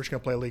 We're just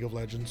going to play League of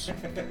Legends.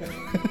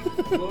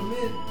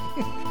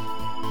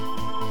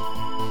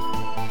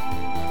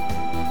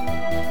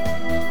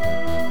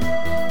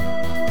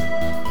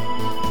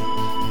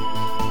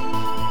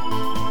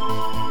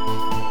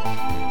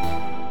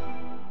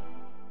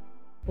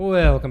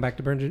 Welcome back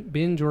to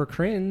Binge or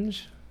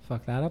Cringe.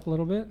 Fuck that up a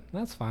little bit.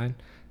 That's fine.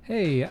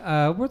 Hey,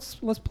 let's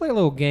play a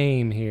little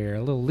game here. A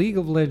little League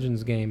of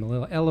Legends game. A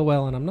little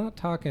LOL. And I'm not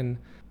talking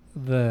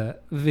the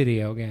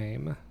video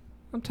game.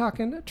 I'm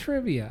talking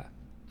trivia.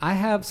 I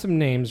have some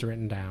names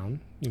written down.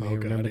 You may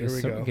remember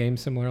this game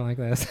similar like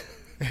this.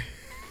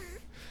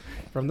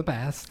 From the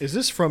past. Is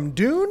this from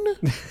Dune?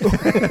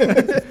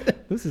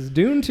 This is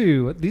Dune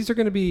 2. These are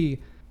going to be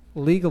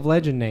League of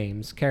Legends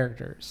names,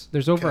 characters.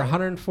 There's over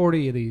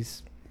 140 of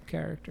these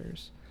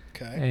characters.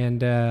 Okay.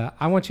 And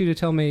I want you to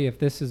tell me if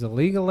this is a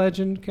League of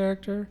Legends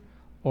character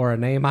or a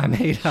name I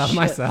made up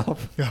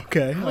myself.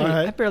 Okay. All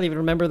I right. barely even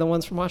remember the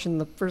ones from watching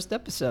the first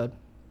episode.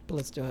 But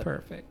let's do it.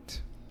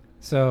 Perfect.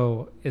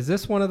 So, is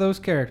this one of those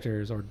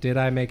characters, or did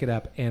I make it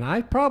up? And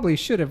I probably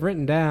should have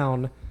written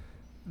down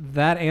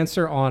that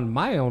answer on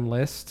my own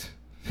list.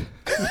 You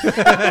don't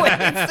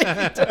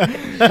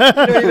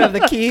even have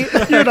the key.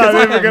 You're not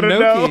even going to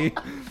know. Key.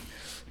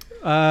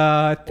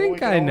 I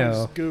think I know.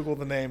 Always Google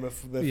the name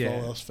if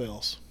all else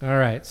fails. All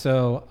right.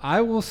 So,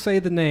 I will say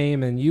the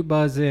name, and you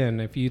buzz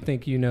in if you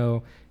think you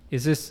know.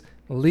 Is this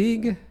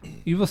League?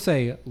 You will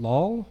say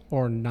lol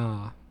or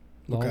nah.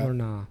 Lol or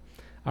nah.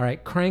 All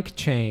right. Crank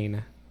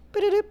Chain.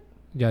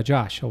 Yeah,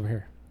 Josh, over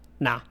here.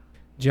 Nah.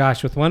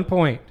 Josh, with 1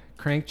 point.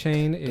 Crank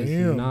Chain is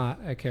not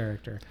a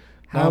character.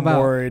 I'm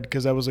worried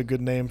because that was a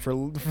good name for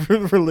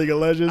League of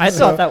Legends. I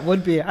thought that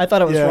would be. I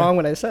thought it was wrong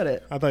when I said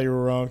it. I thought you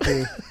were wrong,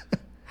 too.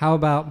 How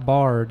about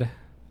Bard?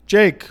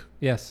 Jake.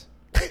 Yes.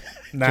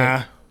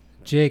 Nah.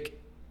 Jake.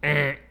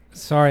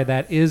 Sorry,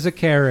 that is a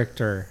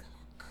character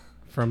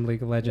from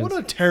League of Legends. What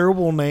a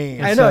terrible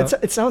name. I know,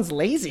 it sounds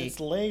lazy. It's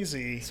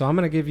lazy. So I'm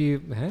going to give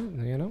you,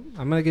 I'm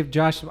going to give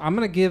Josh, I'm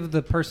going to give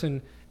the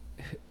person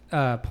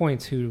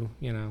points who,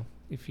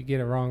 if you get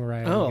it wrong or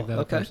right, I'm going to give the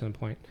other person a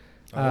point.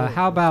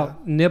 How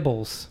about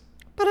Nibbles?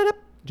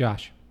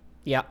 Josh.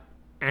 Yeah.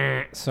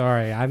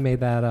 Sorry, I made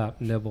that up.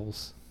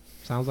 Nibbles.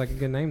 Sounds like a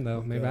good name,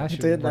 though. Maybe I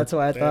should. That's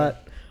what I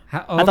thought.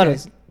 I thought it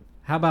was.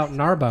 How about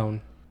Narbonne?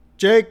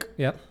 Jake.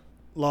 Yep.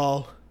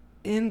 Lol.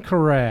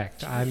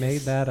 Incorrect. I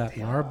made that up.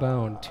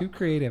 Narbonne. Too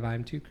creative.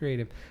 I'm too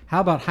creative.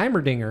 How about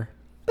Heimerdinger?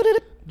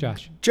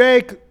 Josh.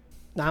 Jake.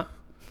 Nah.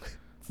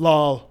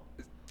 Lol.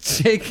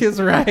 Jake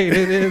is right.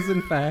 It is,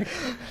 in fact.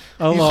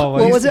 Oh, lol.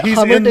 What was it?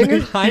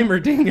 Heimerdinger?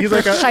 Heimerdinger. He's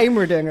like a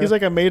Heimerdinger. He's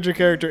like a major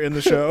character in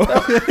the show.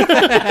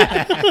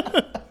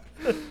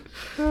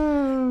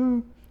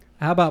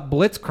 How about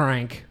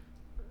Blitzcrank?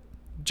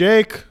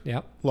 Jake.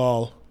 Yep.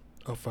 Lol.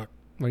 Oh, fuck.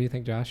 What do you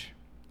think, Josh?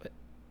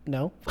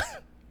 No.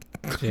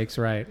 Jake's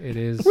right. It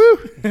is. Woo.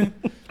 Blitzcrank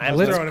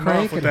and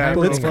Heimerdinger.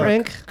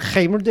 Blitzcrank.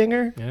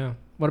 Heimerdinger. Yeah.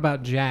 What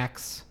about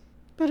Jax?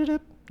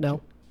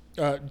 No.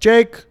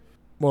 Jake.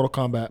 Mortal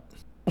Kombat.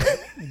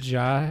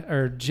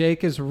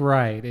 Jake is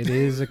right. It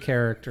is a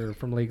character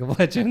from League of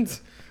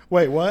Legends.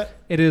 Wait, what?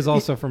 It is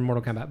also from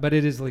Mortal Kombat, but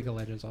it is League of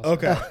Legends also.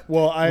 Okay.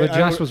 Well, but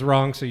Josh was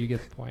wrong, so you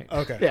get the point.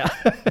 Okay. Yeah.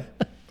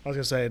 I was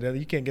going to say,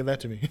 you can't give that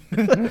to me.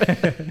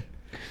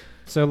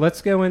 So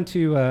let's go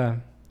into,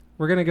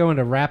 we're going to go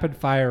into rapid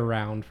fire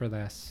round for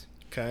this.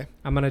 Okay.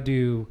 I'm going to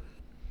do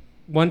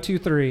 1, 2,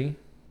 3,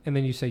 and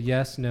then you say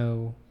yes,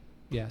 no,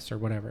 yes, or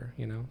whatever,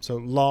 So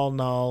lol,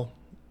 null.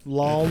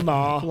 Lol,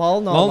 nah.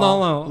 Lol, no. Lol,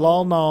 no.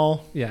 Lol,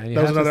 null. Yeah.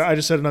 That was another. I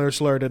just said another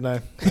slur, didn't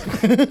I?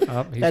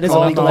 That is a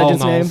League of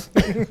Legends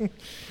name.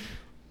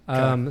 So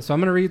I'm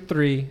going to read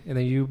 3, and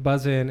then you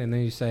buzz in, and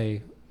then you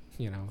say,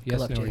 yes,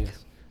 no, Jake.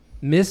 yes.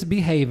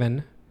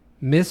 Misbehavin',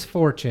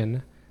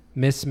 misfortune,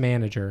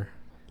 mismanager.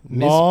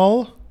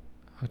 Lol.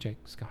 Oh,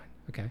 Jake's going.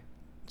 Okay.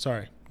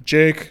 Sorry.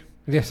 Jake.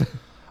 Yes.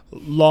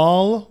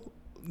 Lol,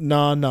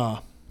 nah, nah.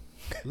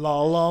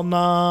 Lol, lol,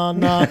 nah,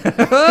 nah.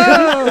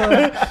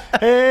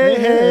 Hey,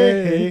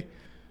 hey,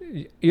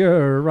 hey.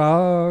 You're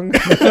wrong.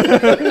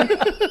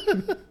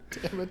 Damn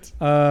it.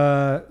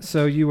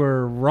 So you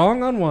were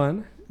wrong on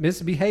 1.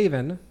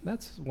 Misbehavin'.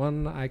 That's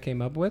one I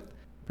came up with.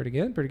 Pretty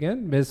good. Pretty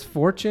good.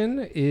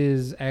 Misfortune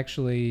is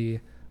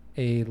actually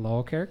a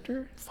LOL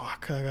character.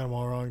 Fuck, I got them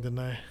all wrong, didn't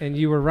I? And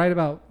you were right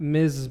about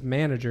Ms.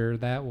 Manager.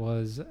 That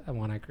was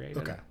one I created.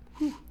 Okay.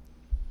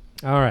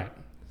 All right.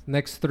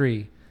 Next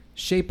 3.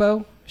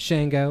 Shapo,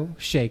 Shango,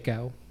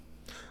 Shaco.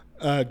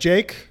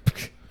 Jake.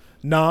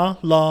 Nah,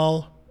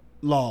 lol,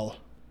 lol.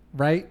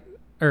 Right?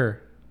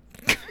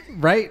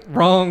 Right,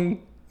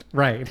 wrong,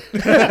 right.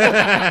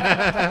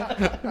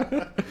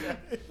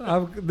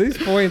 These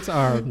points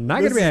are not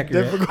going to be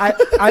accurate.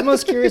 I'm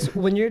most curious,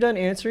 when you're done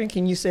answering,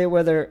 can you say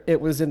whether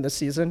it was in the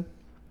season?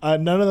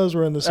 None of those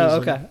were in the season.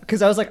 Oh, okay.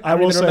 Because I was like, I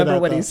don't will even say remember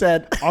that, what though. he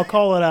said. I'll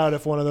call it out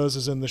if one of those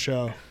is in the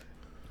show.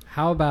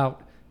 How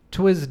about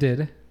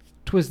Twisted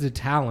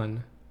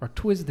Talon, or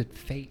Twisted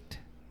Fate?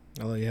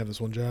 I'll let you have this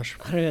one, Josh.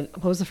 I don't even,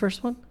 what was the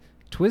first one?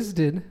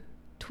 Twisted.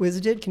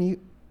 Twisted. Can you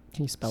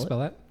spell it?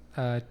 Spell it.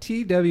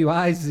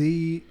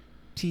 Twizted.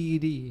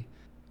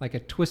 Like a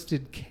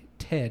twisted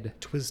Ted.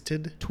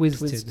 Twisted.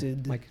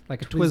 Twisted. Like a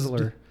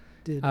Twizzler.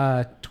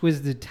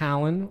 Twisted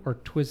Talon or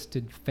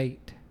Twisted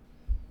Fate.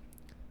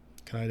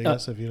 Can I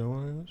guess if you don't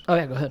want to? Oh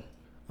yeah, go ahead.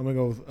 I'm gonna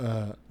go with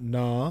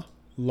nah,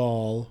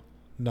 lol,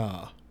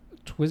 nah.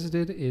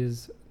 Twisted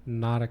is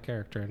not a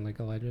character in League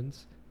of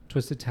Legends.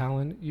 Twisted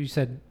Talon, you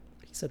said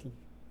He said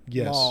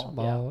Yes. lol.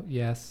 lol.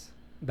 Yes,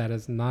 that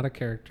is not a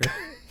character.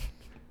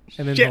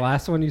 And then Shit. the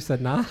last one you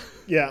said nah.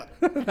 Yeah.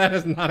 That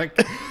is not a.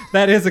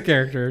 That is a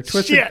character.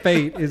 Twisted Shit.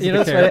 Fate is You the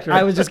know, so character.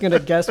 I was just gonna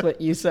guess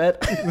what you said.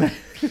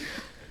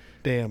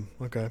 Damn.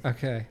 Okay.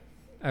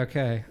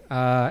 Okay.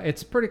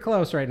 It's pretty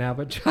close right now,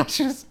 but Josh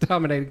is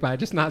dominating by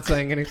just not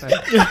saying anything.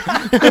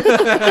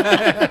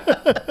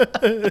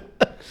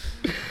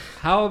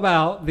 How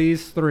about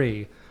these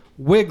three?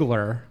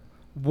 Wiggler,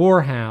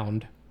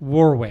 Warhound,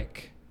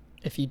 Warwick.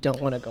 If you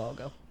don't want to go, I'll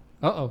go.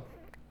 Uh-oh.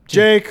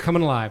 Jake.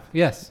 Coming alive.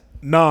 Yes.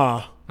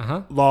 Nah,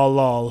 Uh-huh. lol,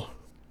 lol.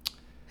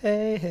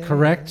 Hey.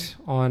 Correct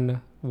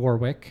on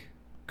Warwick.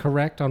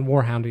 Correct on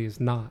Warhound he is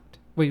not.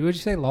 Wait, what did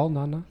you say? Lol,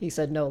 no. He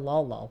said no,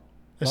 lol.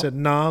 I said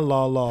nah,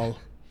 lol, lol.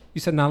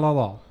 You said nah, lol,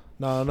 lol.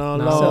 Nah, nah,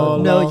 No. lol, So lol.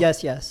 no,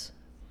 yes.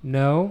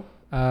 No.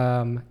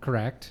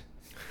 Correct.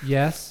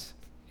 Yes.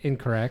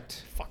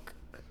 Incorrect. Fuck.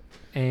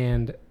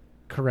 And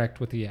correct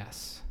with the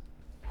yes.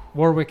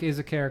 Warwick is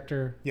a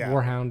character. Yeah.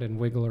 Warhound and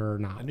Wiggler are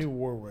not. I knew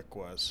Warwick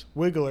was.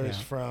 Wiggler is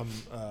Yeah. from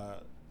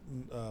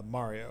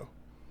Mario.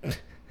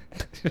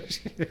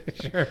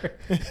 Sure.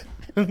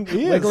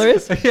 Wiggler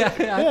is? yeah,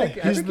 I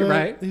think you're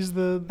right. He's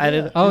the. I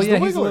didn't- Oh, he's yeah,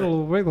 the he's a Wiggler.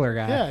 little Wiggler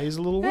guy. Yeah, he's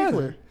a little Yeah.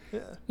 Wiggler. Yeah.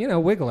 You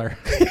know, Wiggler.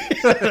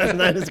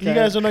 Not his You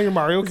guys don't know your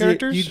Mario Is he-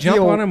 characters? You he jump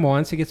a- on him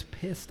once, he gets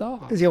pissed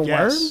off. Is he a worm?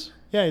 Yes.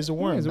 Yeah, he's a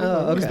worm. he's a worm.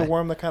 Oh, He's the okay.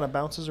 worm that kind of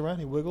bounces around.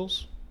 He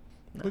wiggles.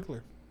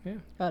 Wiggler. Yeah,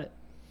 Got it.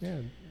 yeah.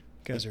 You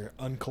guys are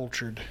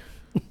uncultured.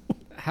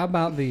 How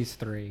about these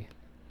three?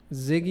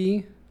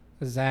 Ziggy,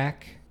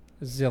 Zach,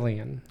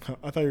 Zillion.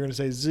 I thought you were going to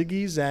say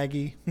Ziggy,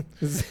 Zaggy.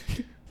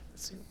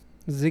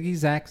 Ziggy,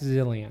 Zach,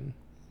 Zillion.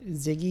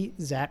 Ziggy,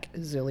 Zach,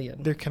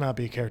 Zillion. There cannot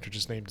be a character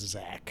just named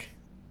Zach.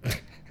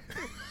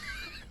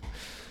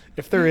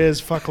 If there is,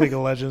 fuck League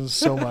of Legends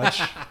so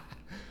much.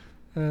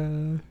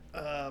 Ziggy,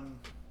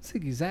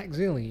 Zach,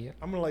 Zillion.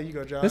 I'm going to let you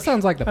go, Josh. This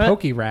sounds like the All right.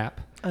 Pokey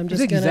rap. I'm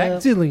just Ziggy, Zach,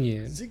 gonna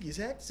Zillion. Ziggy,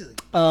 Zach, Zilly.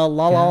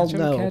 lol, Catch 'em,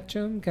 no. catch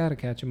 'em, gotta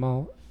catch 'em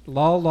all.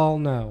 Lol,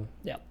 no.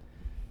 Yep.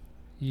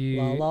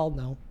 You, Lol,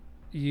 no.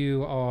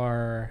 you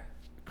are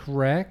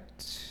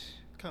correct.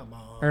 Come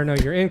on. Or no,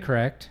 you're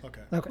incorrect.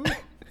 Okay. Okay.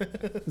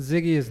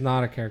 Ziggy is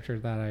not a character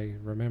that I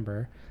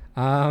remember.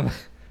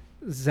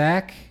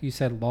 Zach, you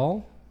said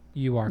lol.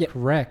 You are Yep.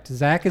 correct.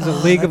 Zach is a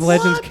League of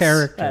Legends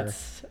character.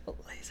 That's so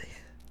lazy.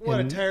 What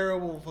And- a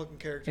terrible fucking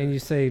character. And you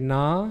say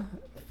nah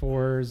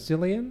for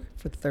Zillion,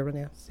 For the third one,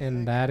 yeah.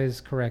 and that is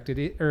correct.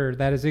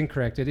 That is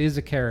incorrect. It is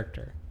a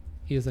character.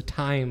 He is a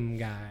time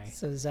guy.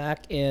 So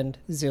Zach and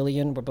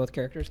Zillion were both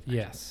characters,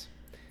 Yes.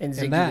 and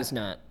And Ziggy that- was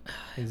not.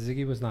 And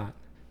Ziggy was not.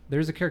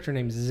 There's a character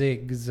named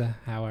Ziggs,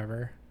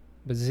 however.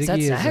 But Ziggy that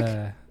is Zach?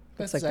 a...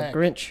 Looks That's like Zach. the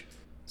Grinch.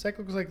 Zach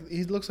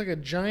looks like a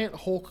giant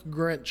Hulk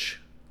Grinch.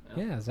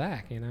 Yeah,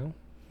 Zach, you know.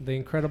 The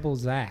Incredible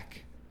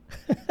Zach.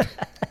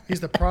 He's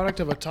the product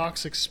of a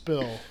toxic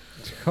spill.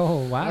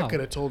 Oh, wow. I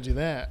could have told you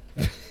that.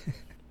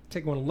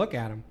 Take one look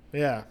at him.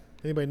 Yeah.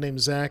 Anybody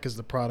named Zach is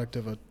the product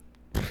of a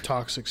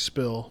toxic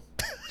spill.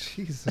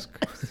 Jesus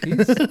Christ.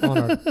 He's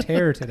on a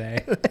tear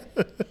today.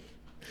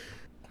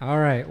 All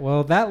right.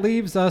 Well, that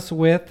leaves us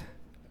with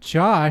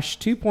Josh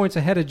 2 points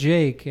ahead of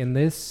Jake in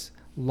this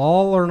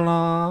Lol or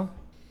Nah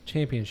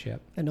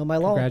championship. I know my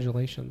law.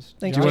 Congratulations.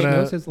 Thanks, Josh Jake.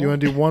 knows his You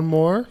want to law. do one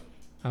more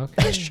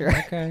Okay. Sure.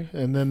 Okay.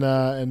 and then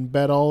and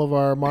bet all of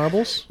our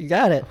marbles? You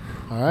got it.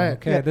 All right.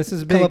 Okay. Yeah, This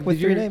is big. Come up with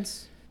Did 3 you-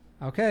 names.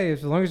 Okay.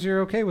 As long as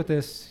you're okay with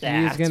this,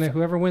 Yeah, he's it's gonna. fine.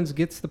 Whoever wins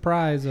gets the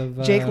prize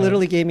of. Jake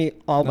literally gave me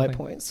all my nothing.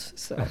 points.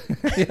 So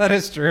Yeah, that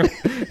is true.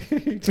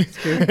 He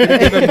just gave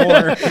even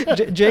more.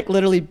 Jake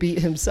literally beat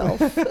himself.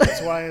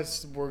 That's why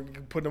we're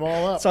putting them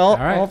all up. It's all, All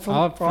right, for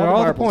all all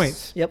the marbles.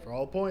 points. Yep. For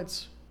all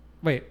points.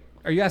 Wait,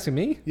 are you asking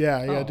me?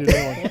 Yeah, yeah, Oh. do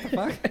that one. What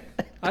the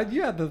fuck?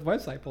 You had the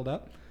website pulled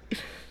up.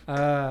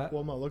 Well,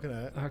 I'm not looking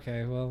at it.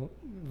 Okay, well,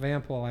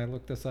 Vamp while I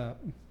look this up.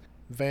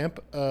 Vamp?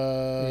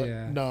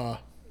 Yeah. Nah.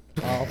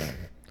 Oh.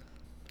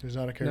 There's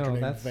not a character No,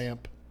 named that's-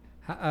 Vamp.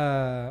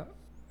 How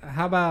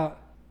about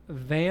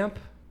Vamp?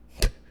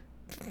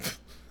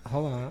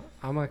 Hold on,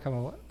 I'm gonna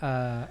come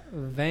up.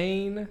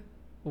 Vane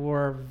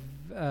or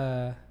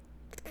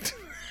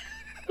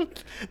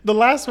The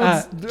last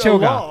one's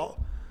Cho'Gath. Lol.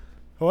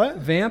 What?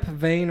 Vamp,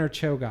 Vane, or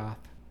Cho'Gath?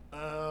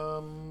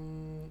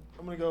 I'm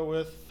gonna go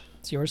with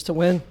It's yours to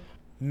win.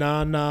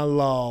 Nah Nah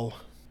Lol.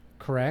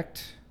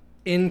 Correct.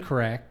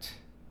 Incorrect.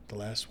 The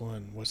last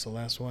one. What's the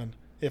last one?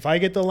 If I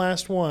get the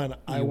last one,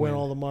 I You win win.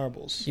 all the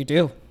marbles. You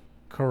do.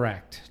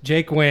 Correct.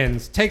 Jake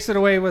wins. Takes it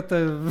away with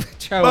the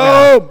Cho'Gath.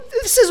 Oh,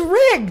 this is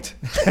rigged.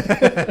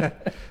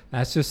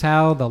 That's just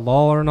how the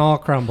law and all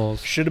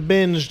crumbles. Should have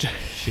binged.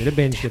 Should have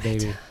binged it,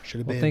 baby. Should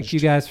have Well, binged. thank you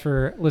guys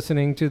for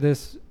listening to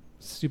this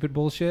stupid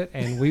bullshit,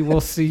 and we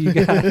will see you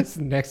guys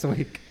next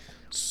week.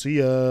 See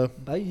ya.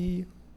 Bye.